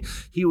emotionally.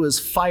 He was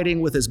fighting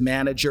with his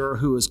manager,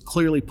 who was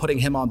clearly putting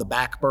him on the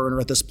back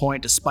burner at this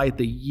point, despite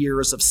the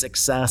years of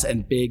success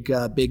and big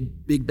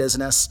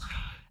business.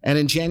 And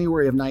in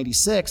January of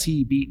 '96,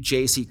 he beat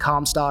J.C.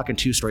 Comstock in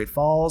 2 straight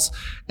falls,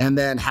 and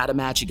then had a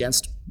match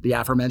against the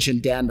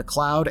aforementioned Dan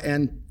McLeod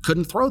and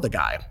couldn't throw the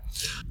guy.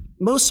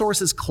 Most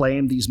sources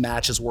claim these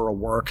matches were a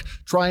work,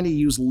 trying to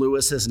use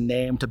Lewis's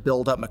name to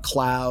build up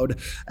McLeod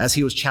as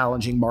he was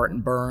challenging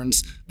Martin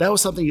Burns. That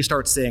was something you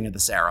start seeing in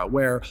this era,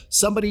 where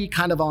somebody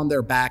kind of on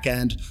their back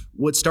end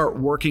would start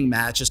working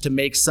matches to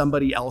make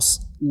somebody else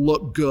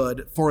look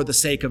good for the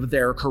sake of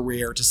their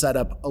career, to set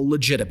up a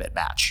legitimate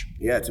match.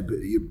 Yeah,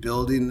 you're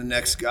building the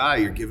next guy.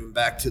 You're giving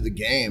back to the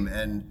game.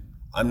 And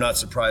I'm not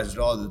surprised at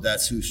all that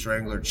that's who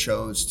Strangler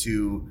chose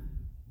to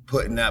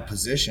put in that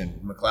position.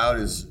 McLeod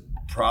is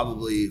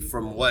probably,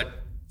 from what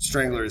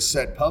Strangler has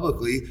said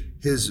publicly,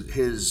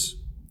 his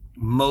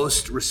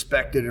most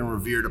respected and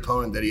revered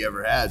opponent that he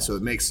ever had. So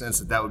it makes sense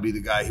that would be the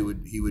guy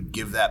he would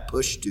give that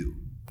push to.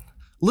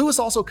 Lewis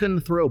also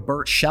couldn't throw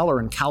Burt Scheller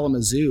in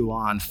Kalamazoo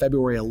on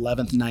February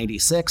 11th,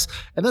 '96,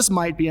 and this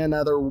might be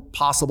another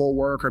possible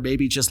work, or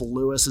maybe just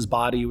Lewis's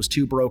body was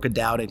too broken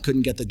down and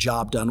couldn't get the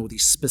job done with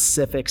these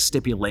specific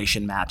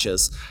stipulation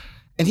matches.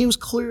 And he was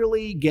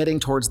clearly getting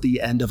towards the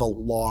end of a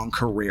long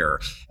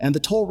career, and the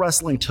toll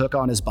wrestling took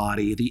on his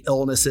body, the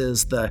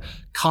illnesses, the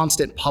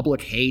constant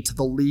public hate,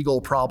 the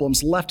legal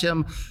problems, left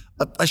him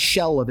a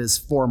shell of his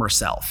former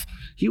self.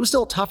 He was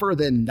still tougher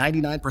than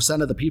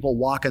 99% of the people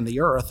walking the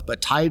earth,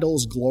 but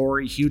titles,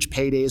 glory, huge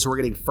paydays were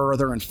getting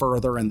further and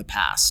further in the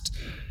past.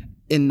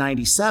 In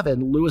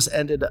 '97, Lewis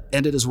ended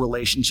his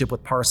relationship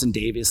with Parson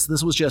Davis.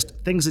 This was just,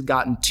 things had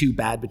gotten too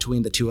bad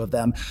between the two of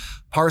them.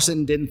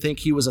 Parson didn't think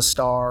he was a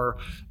star.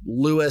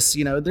 Lewis,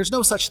 there's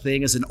no such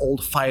thing as an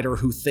old fighter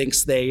who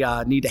thinks they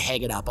need to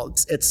hang it up.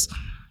 It's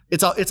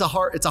a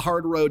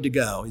hard road to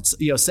go.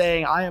 It's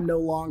saying I am no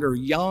longer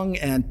young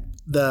and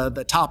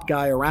the top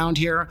guy around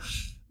here.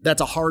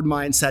 That's a hard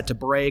mindset to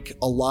break.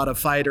 A lot of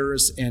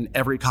fighters in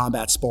every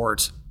combat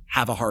sport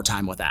have a hard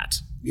time with that.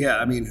 Yeah,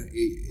 I mean,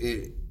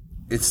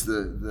 it's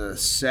the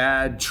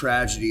sad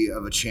tragedy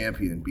of a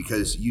champion,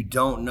 because you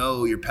don't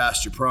know you're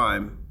past your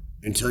prime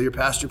until you're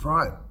past your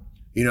prime.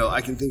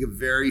 I can think of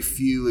very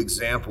few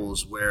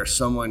examples where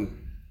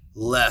someone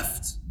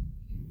left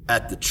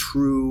at the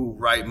true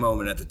right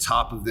moment, at the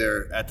top of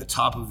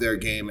their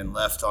game, and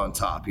left on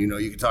top.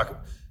 You can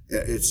talk.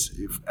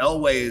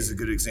 Elway is a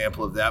good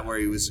example of that, where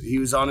he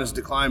was on his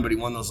decline, but he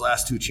won those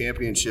last 2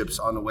 championships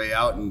on the way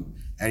out, and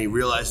he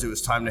realized it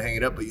was time to hang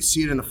it up. But you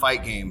see it in the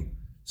fight game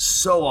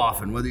so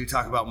often, whether you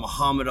talk about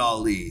Muhammad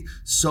Ali,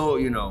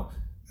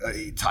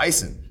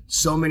 Tyson,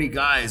 so many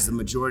guys, the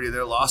majority of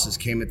their losses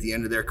came at the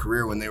end of their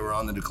career when they were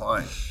on the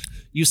decline.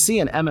 You see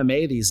in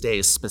MMA these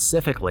days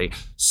specifically,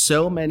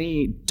 so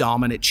many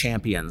dominant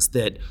champions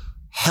that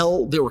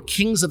they were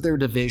kings of their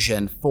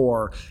division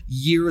for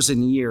years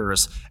and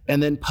years,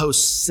 and then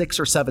post 6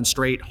 or 7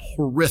 straight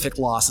horrific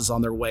losses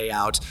on their way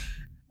out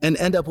and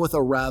end up with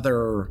a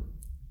rather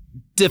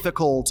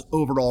difficult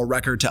overall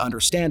record to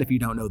understand if you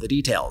don't know the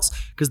details.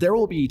 Because there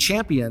will be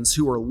champions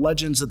who are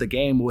legends of the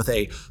game with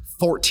a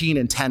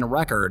 14-10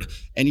 record,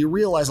 and you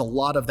realize a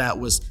lot of that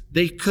was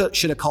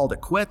should have called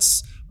it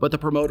quits, but the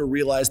promoter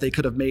realized they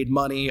could have made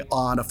money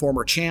on a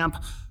former champ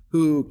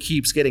who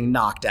keeps getting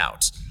knocked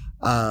out.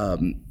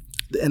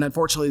 And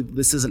unfortunately,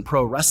 this isn't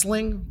pro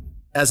wrestling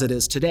as it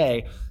is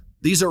today.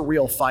 These are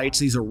real fights.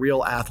 These are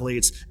real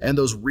athletes. And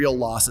those real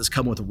losses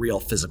come with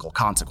real physical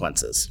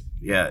consequences.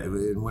 Yeah,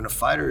 when a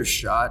fighter is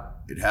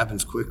shot, it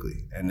happens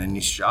quickly. And then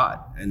he's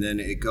shot. And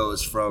then it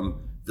goes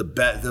from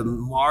the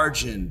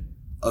margin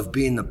of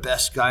being the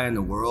best guy in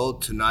the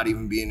world to not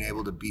even being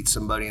able to beat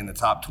somebody in the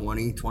top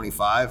 20,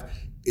 25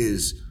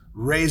 is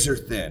razor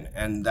thin.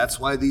 And that's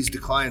why these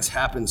declines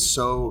happen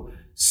so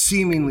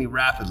seemingly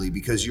rapidly,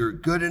 because you're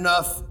good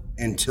enough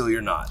until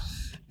you're not.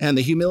 And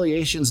the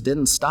humiliations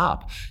didn't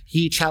stop.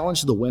 He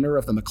challenged the winner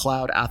of the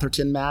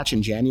McLeod-Atherton match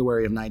in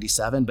January of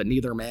 97, but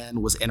neither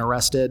man was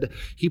interested.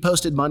 He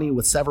posted money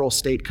with several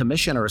state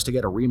commissioners to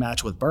get a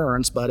rematch with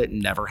Burns, but it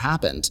never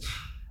happened.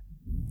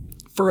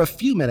 For a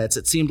few minutes,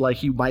 it seemed like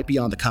he might be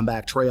on the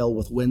comeback trail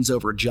with wins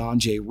over John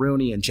J.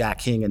 Rooney and Jack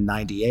King in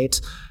 98.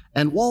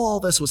 And while all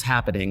this was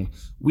happening,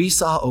 we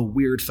saw a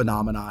weird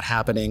phenomenon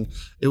happening.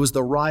 It was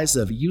the rise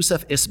of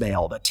Yusuf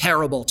Ismail, the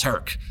Terrible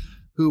Turk,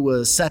 who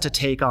was set to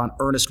take on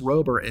Ernest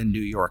Rober in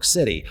New York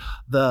City.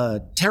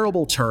 The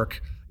Terrible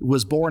Turk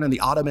was born in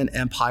the Ottoman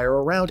Empire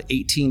around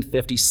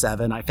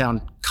 1857. I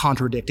found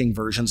contradicting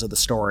versions of the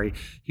story.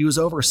 He was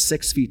over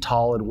 6 feet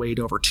tall and weighed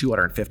over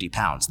 250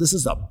 pounds. This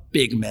is a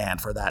big man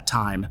for that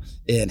time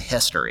in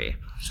history.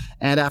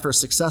 And after a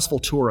successful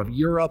tour of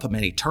Europe,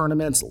 many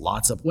tournaments,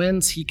 lots of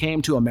wins, he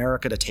came to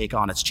America to take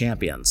on its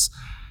champions.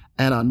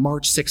 And on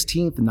March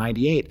 16th,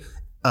 98,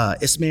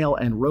 Ismail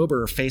and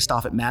Rober faced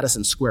off at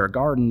Madison Square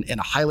Garden in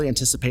a highly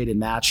anticipated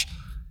match.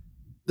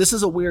 This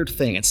is a weird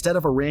thing. Instead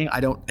of a ring, I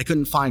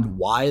couldn't find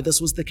why this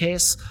was the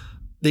case.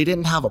 They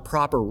didn't have a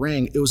proper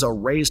ring. It was a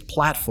raised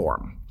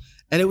platform.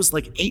 And it was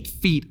like 8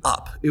 feet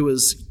up. It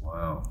was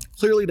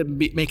clearly to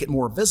make it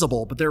more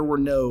visible, but there were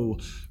no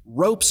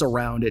ropes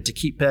around it to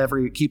keep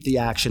the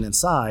action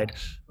inside.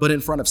 But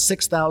in front of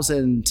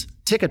 6,000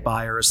 ticket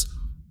buyers,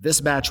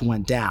 this match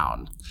went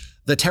down.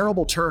 The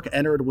Terrible Turk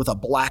entered with a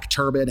black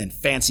turban and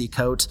fancy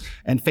coat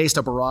and faced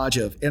a barrage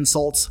of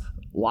insults,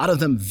 a lot of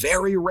them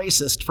very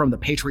racist from the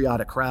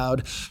patriotic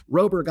crowd.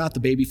 Rober got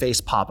the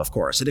babyface pop, of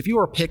course. And if you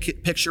were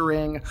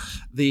picturing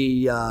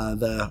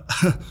the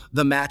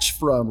match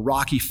from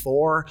Rocky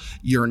IV,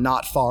 you're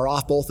not far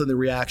off, both in the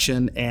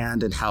reaction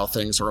and in how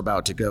things are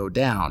about to go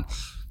down.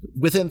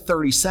 Within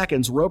 30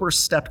 seconds, Rober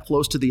stepped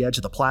close to the edge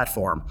of the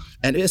platform,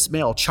 and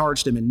Ismail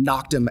charged him and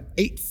knocked him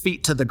 8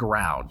 feet to the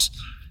ground.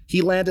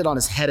 He landed on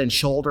his head and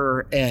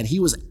shoulder, and he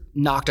was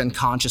knocked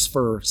unconscious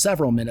for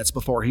several minutes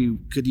before he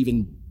could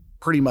even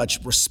pretty much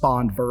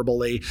respond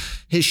verbally.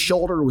 His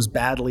shoulder was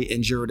badly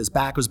injured. His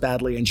back was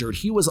badly injured.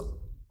 He was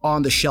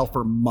on the shelf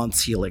for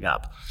months healing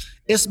up.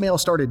 Ismail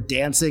started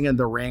dancing in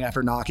the ring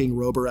after knocking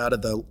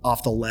Rober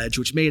off the ledge,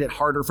 which made it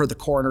harder for the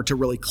coroner to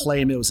really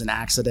claim it was an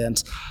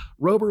accident.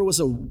 Rober was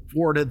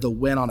awarded the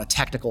win on a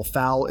technical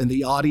foul, and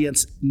the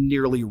audience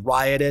nearly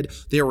rioted.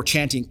 They were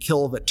chanting,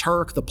 "Kill the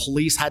Turk." The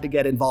police had to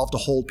get involved to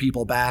hold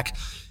people back.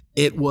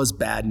 It was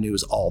bad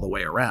news all the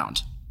way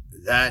around.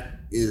 That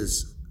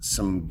is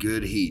some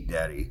good heat,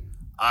 Daddy.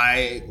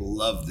 I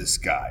love this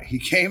guy. He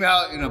came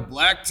out in a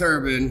black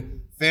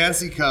turban,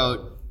 fancy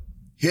coat,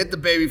 hit the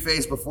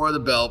babyface before the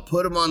bell,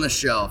 put him on the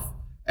shelf,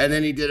 and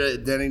then he did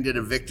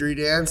a victory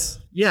dance.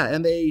 Yeah,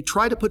 and they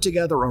tried to put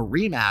together a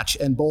rematch,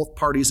 and both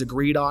parties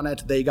agreed on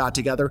it. They got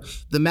together.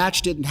 The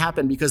match didn't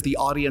happen because the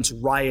audience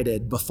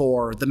rioted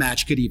before the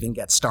match could even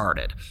get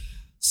started.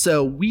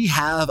 So we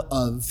have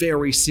a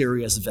very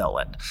serious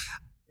villain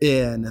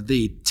in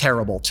the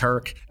Terrible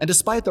Turk. And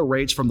despite the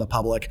rage from the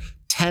public,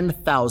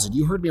 10,000,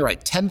 you heard me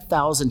right,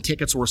 10,000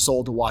 tickets were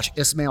sold to watch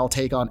Ismail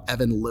take on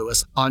Evan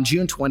Lewis on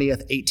June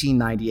 20th,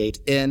 1898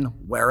 in,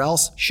 where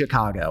else?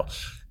 Chicago.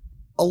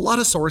 A lot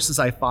of sources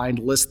I find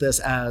list this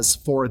as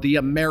for the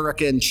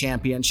American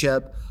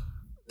Championship.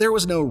 There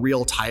was no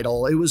real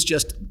title. It was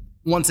just,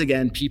 once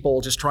again,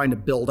 people just trying to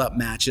build up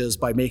matches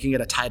by making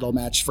it a title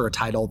match for a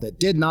title that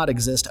did not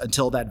exist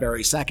until that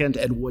very second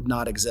and would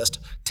not exist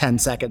 10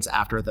 seconds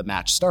after the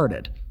match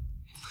started.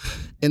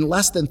 In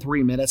less than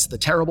 3 minutes, the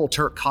Terrible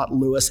Turk caught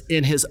Lewis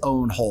in his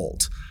own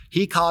hold.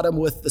 He caught him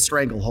with the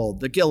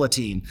stranglehold, the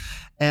guillotine,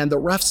 and the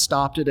ref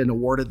stopped it and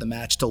awarded the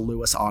match to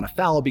Lewis on a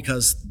foul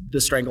because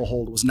the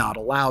stranglehold was not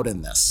allowed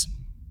in this.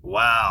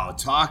 Wow,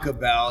 talk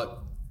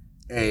about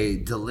a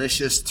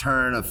delicious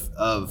turn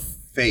of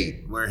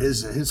fate, where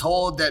his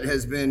hold that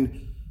has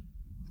been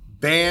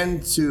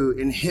banned to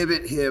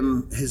inhibit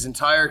him his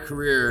entire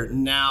career,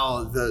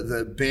 now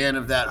the ban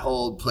of that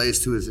hold plays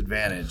to his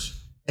advantage.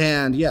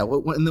 And yeah,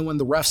 and then when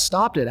the refs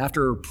stopped it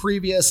after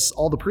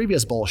all the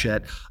previous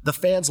bullshit, the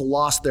fans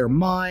lost their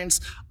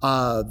minds.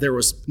 There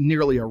was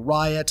nearly a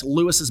riot.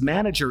 Lewis's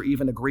manager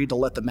even agreed to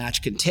let the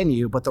match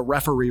continue, but the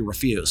referee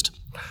refused.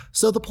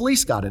 So the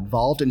police got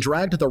involved and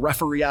dragged the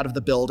referee out of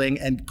the building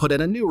and put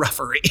in a new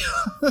referee.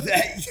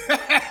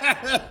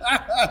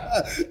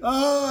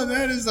 Oh,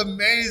 that is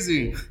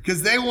amazing,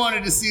 because they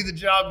wanted to see the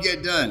job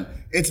get done.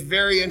 It's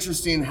very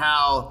interesting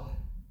how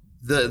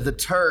the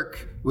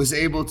Turk was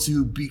able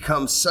to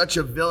become such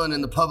a villain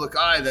in the public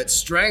eye that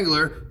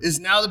Strangler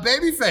is now the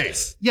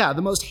babyface. Yeah,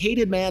 the most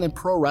hated man in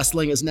pro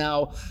wrestling is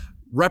now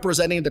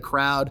representing the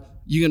crowd.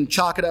 You can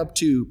chalk it up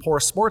to poor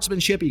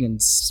sportsmanship. You can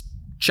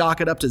chalk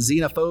it up to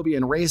xenophobia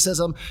and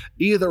racism.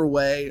 Either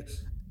way,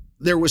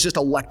 there was just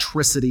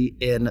electricity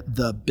in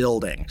the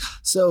building.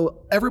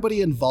 So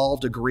everybody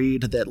involved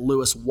agreed that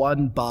Lewis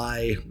won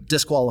by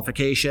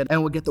disqualification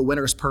and would get the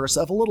winner's purse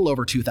of a little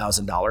over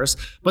 $2,000,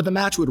 but the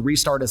match would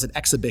restart as an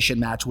exhibition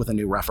match with a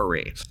new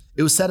referee.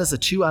 It was set as a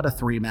 2 out of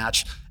 3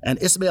 match,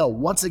 and Ismail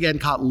once again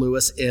caught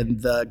Lewis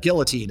in the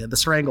guillotine, in the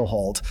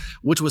stranglehold,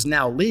 which was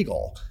now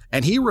legal,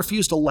 and he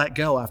refused to let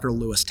go after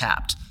Lewis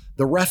tapped.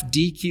 The ref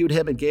DQ'd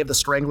him and gave the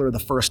Strangler the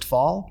first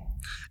fall,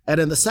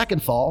 and in the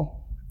second fall,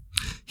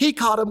 he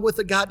caught him with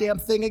the goddamn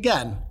thing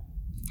again.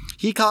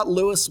 He caught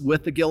Lewis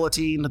with the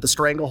guillotine, the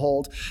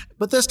stranglehold,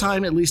 but this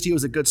time at least he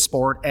was a good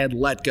sport and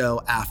let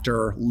go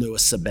after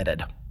Lewis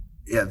submitted.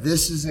 Yeah,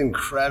 this is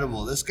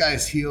incredible. This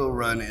guy's heel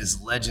run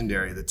is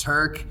legendary. The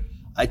Turk,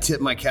 I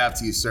tip my cap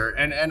to you, sir.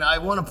 And I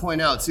want to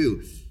point out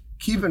too,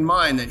 keep in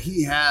mind that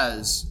he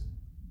has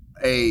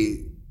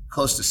a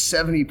close to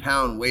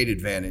 70-pound weight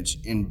advantage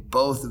in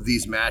both of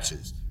these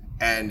matches.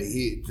 And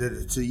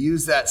to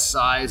use that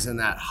size and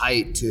that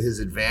height to his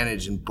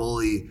advantage and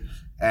bully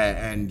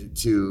and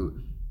to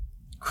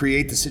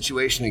create the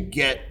situation to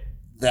get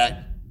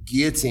that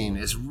guillotine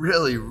is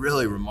really,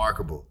 really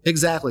remarkable.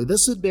 Exactly.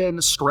 This had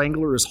been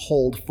Strangler's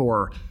hold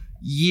for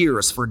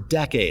years, for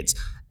decades.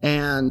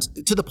 And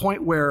to the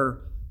point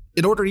where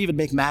in order to even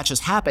make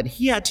matches happen,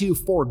 he had to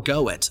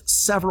forego it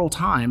several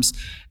times,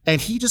 and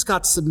he just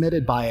got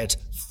submitted by it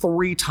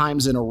 3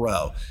 times in a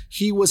row.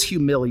 He was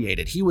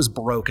humiliated. He was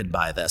broken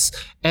by this.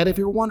 And if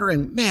you're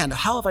wondering, man,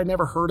 how have I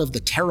never heard of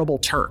the Terrible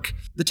Turk?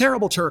 The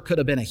Terrible Turk could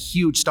have been a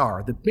huge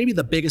star, maybe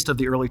the biggest of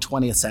the early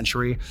 20th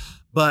century,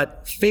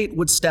 but fate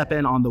would step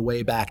in on the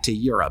way back to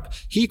Europe.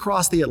 He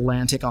crossed the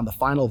Atlantic on the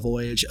final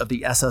voyage of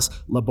the SS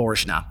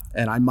Laborjna,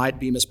 and I might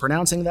be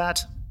mispronouncing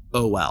that.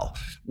 Oh well,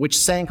 which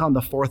sank on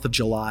the 4th of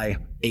July,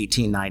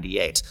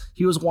 1898.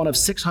 He was one of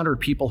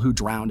 600 people who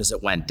drowned as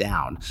it went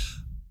down.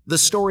 The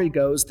story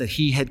goes that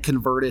he had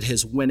converted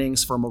his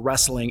winnings from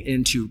wrestling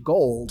into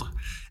gold,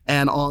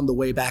 and on the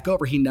way back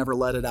over, he never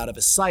let it out of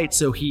his sight,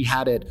 so he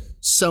had it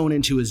sewn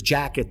into his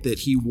jacket that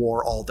he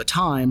wore all the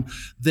time,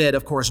 that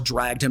of course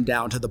dragged him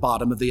down to the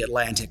bottom of the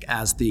Atlantic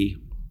as the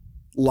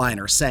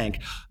liner sank.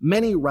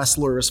 Many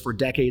wrestlers for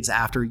decades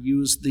after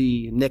used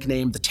the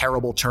nickname the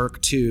Terrible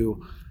Turk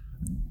to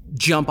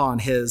jump on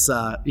his,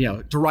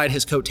 to ride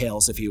his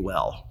coattails, if you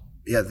will.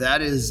 Yeah,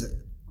 that is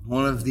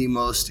one of the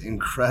most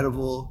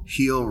incredible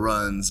heel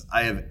runs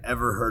I have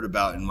ever heard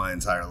about in my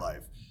entire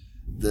life.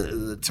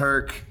 The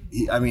Turk,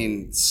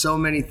 so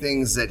many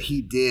things that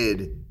he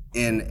did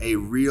in a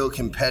real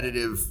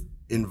competitive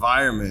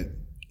environment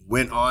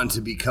went on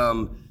to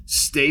become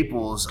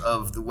staples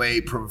of the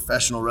way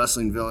professional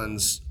wrestling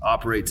villains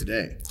operate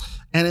today.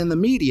 And in the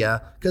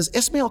media, because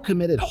Ismail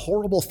committed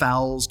horrible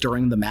fouls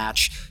during the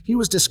match, he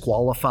was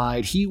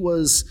disqualified. He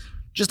was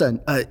just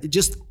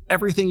just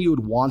everything you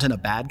would want in a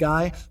bad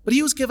guy, but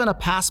he was given a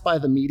pass by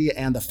the media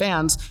and the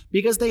fans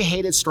because they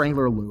hated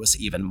Strangler Lewis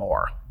even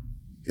more.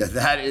 Yeah,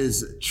 that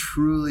is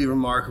truly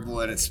remarkable,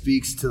 and it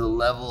speaks to the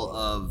level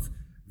of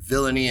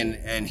villainy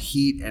and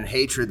heat and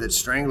hatred that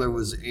Strangler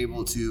was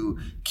able to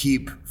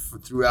keep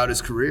throughout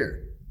his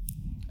career.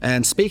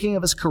 And speaking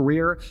of his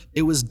career,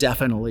 it was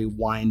definitely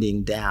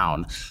winding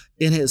down.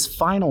 In his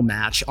final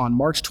match on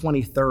March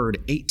 23rd,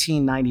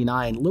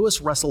 1899, Lewis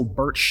wrestled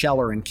Bert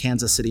Scheller in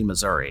Kansas City,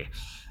 Missouri.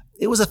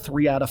 It was a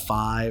 3 out of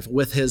 5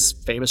 with his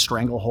famous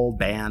stranglehold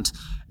band.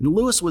 And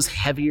Lewis was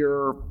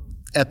heavier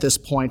at this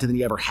point than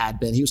he ever had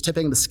been. He was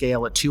tipping the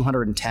scale at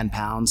 210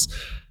 pounds.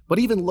 But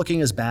even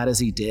looking as bad as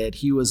he did,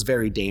 he was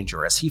very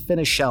dangerous. He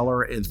finished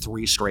Scheller in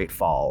 3 straight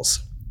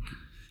falls.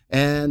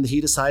 And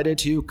he decided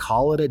to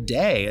call it a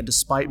day. And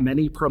despite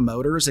many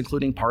promoters,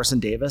 including Parson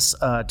Davis,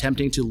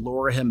 attempting to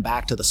lure him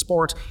back to the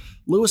sport,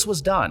 Lewis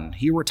was done.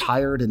 He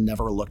retired and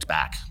never looked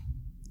back.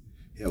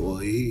 Yeah, well,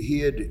 he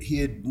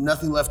had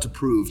nothing left to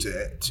prove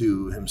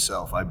to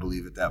himself, I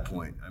believe, at that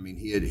point. I mean,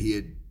 he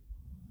had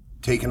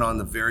taken on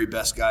the very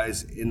best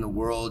guys in the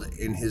world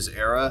in his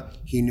era.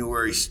 He knew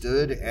where he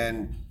stood,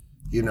 and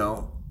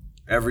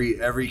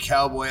every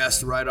cowboy has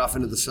to ride off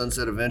into the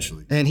sunset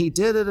eventually. And he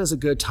did it as a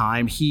good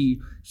time.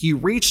 He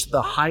reached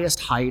the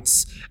highest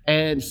heights,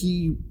 and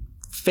he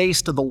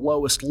faced the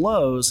lowest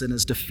lows in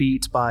his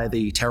defeat by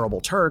the Terrible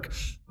Turk,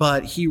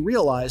 but he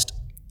realized,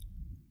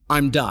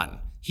 I'm done.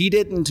 he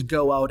didn't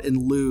go out and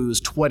lose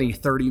 20,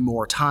 30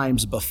 more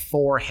times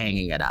before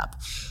hanging it up.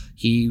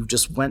 He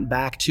just went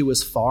back to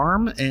his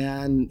farm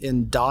and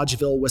in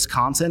Dodgeville,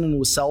 Wisconsin, and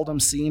was seldom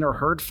seen or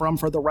heard from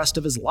for the rest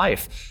of his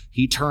life.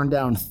 He turned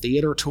down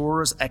theater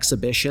tours,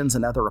 exhibitions,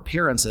 and other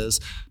appearances,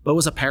 but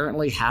was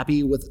apparently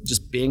happy with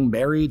just being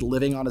married,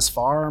 living on his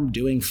farm,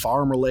 doing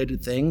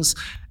farm-related things,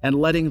 and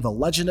letting the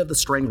legend of the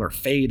Strangler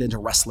fade into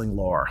wrestling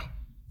lore.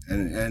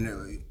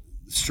 And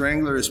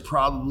Strangler is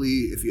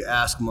probably, if you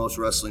ask most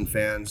wrestling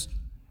fans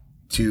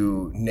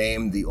to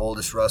name the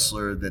oldest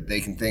wrestler that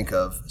they can think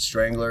of,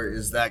 Strangler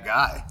is that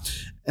guy.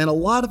 And a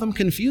lot of them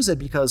confuse it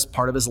because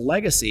part of his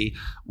legacy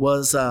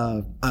was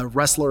a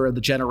wrestler of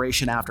the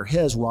generation after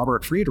his,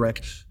 Robert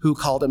Friedrich, who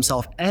called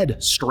himself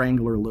Ed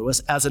Strangler Lewis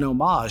as an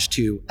homage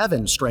to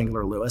Evan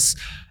Strangler Lewis.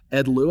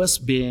 Ed Lewis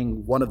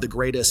being one of the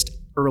greatest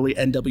early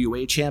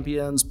NWA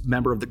champions,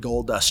 member of the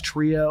Goldust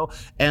Trio,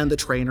 and the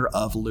trainer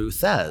of Lou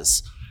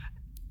Thez.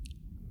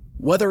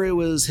 Whether it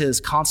was his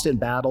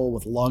constant battle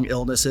with lung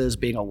illnesses,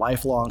 being a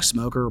lifelong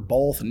smoker,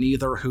 both,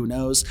 neither, who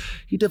knows,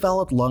 he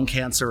developed lung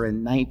cancer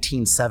in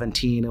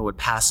 1917 and would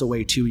pass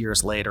away 2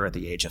 years later at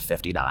the age of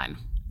 59.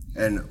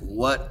 And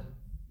what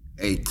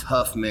a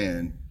tough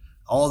man.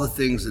 All the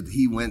things that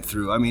he went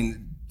through. I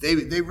mean,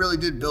 they really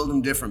did build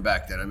him different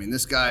back then. I mean,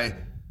 this guy,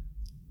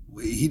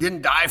 he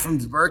didn't die from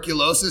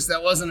tuberculosis.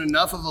 That wasn't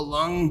enough of a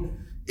lung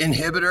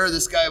inhibitor.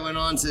 This guy went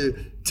on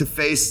to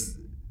face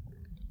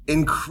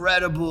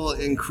incredible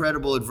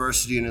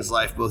adversity in his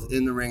life, both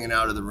in the ring and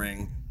out of the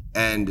ring.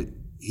 And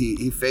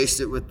he faced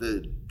it with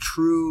the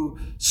true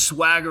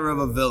swagger of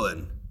a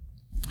villain.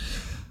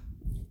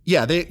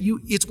 Yeah,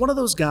 it's one of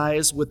those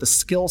guys with the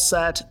skill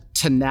set,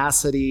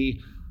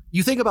 tenacity.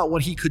 You think about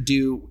what he could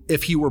do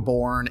if he were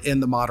born in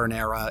the modern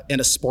era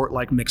in a sport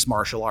like mixed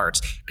martial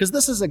arts. Because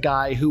this is a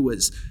guy who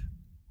was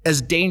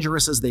as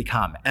dangerous as they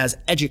come, as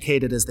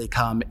educated as they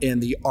come in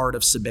the art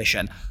of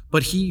submission.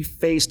 But he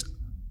faced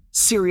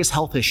serious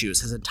health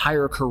issues his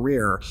entire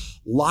career,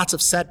 lots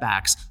of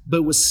setbacks,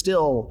 but was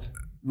still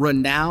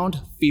renowned,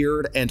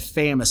 feared, and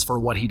famous for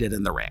what he did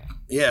in the ring.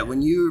 Yeah,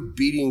 when you're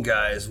beating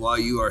guys while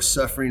you are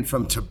suffering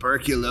from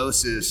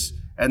tuberculosis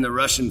and the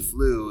Russian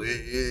flu,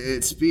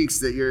 it speaks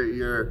that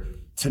your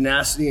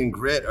tenacity and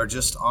grit are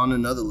just on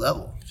another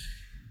level.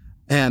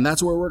 And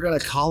that's where we're going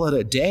to call it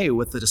a day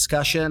with the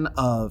discussion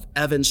of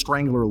Evan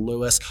Strangler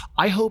Lewis.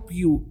 I hope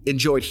you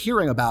enjoyed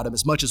hearing about him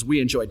as much as we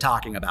enjoyed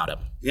talking about him.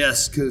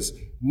 Yes, because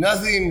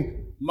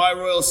nothing my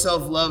royal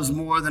self loves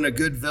more than a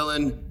good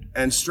villain,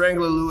 and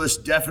Strangler Lewis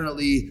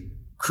definitely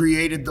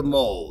created the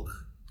mold.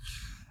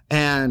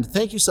 And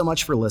thank you so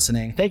much for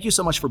listening. Thank you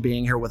so much for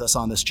being here with us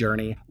on this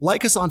journey.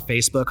 Like us on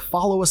Facebook,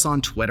 follow us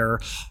on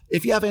Twitter.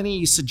 If you have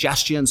any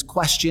suggestions,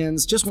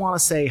 questions, just want to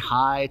say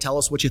hi, tell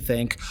us what you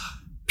think,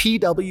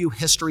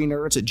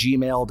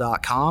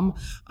 pwhistorynerds@gmail.com.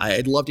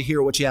 I'd love to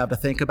hear what you have to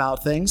think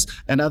about things.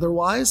 And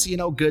otherwise,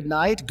 good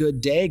night,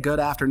 good day, good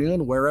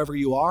afternoon, wherever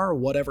you are,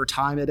 whatever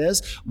time it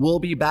is. We'll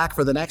be back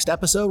for the next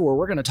episode where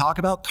we're going to talk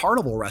about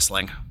carnival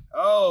wrestling.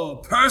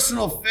 Oh,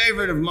 personal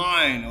favorite of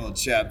mine, old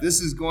chap.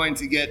 This is going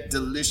to get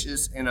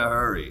delicious in a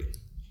hurry.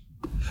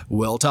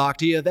 We'll talk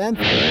to you then.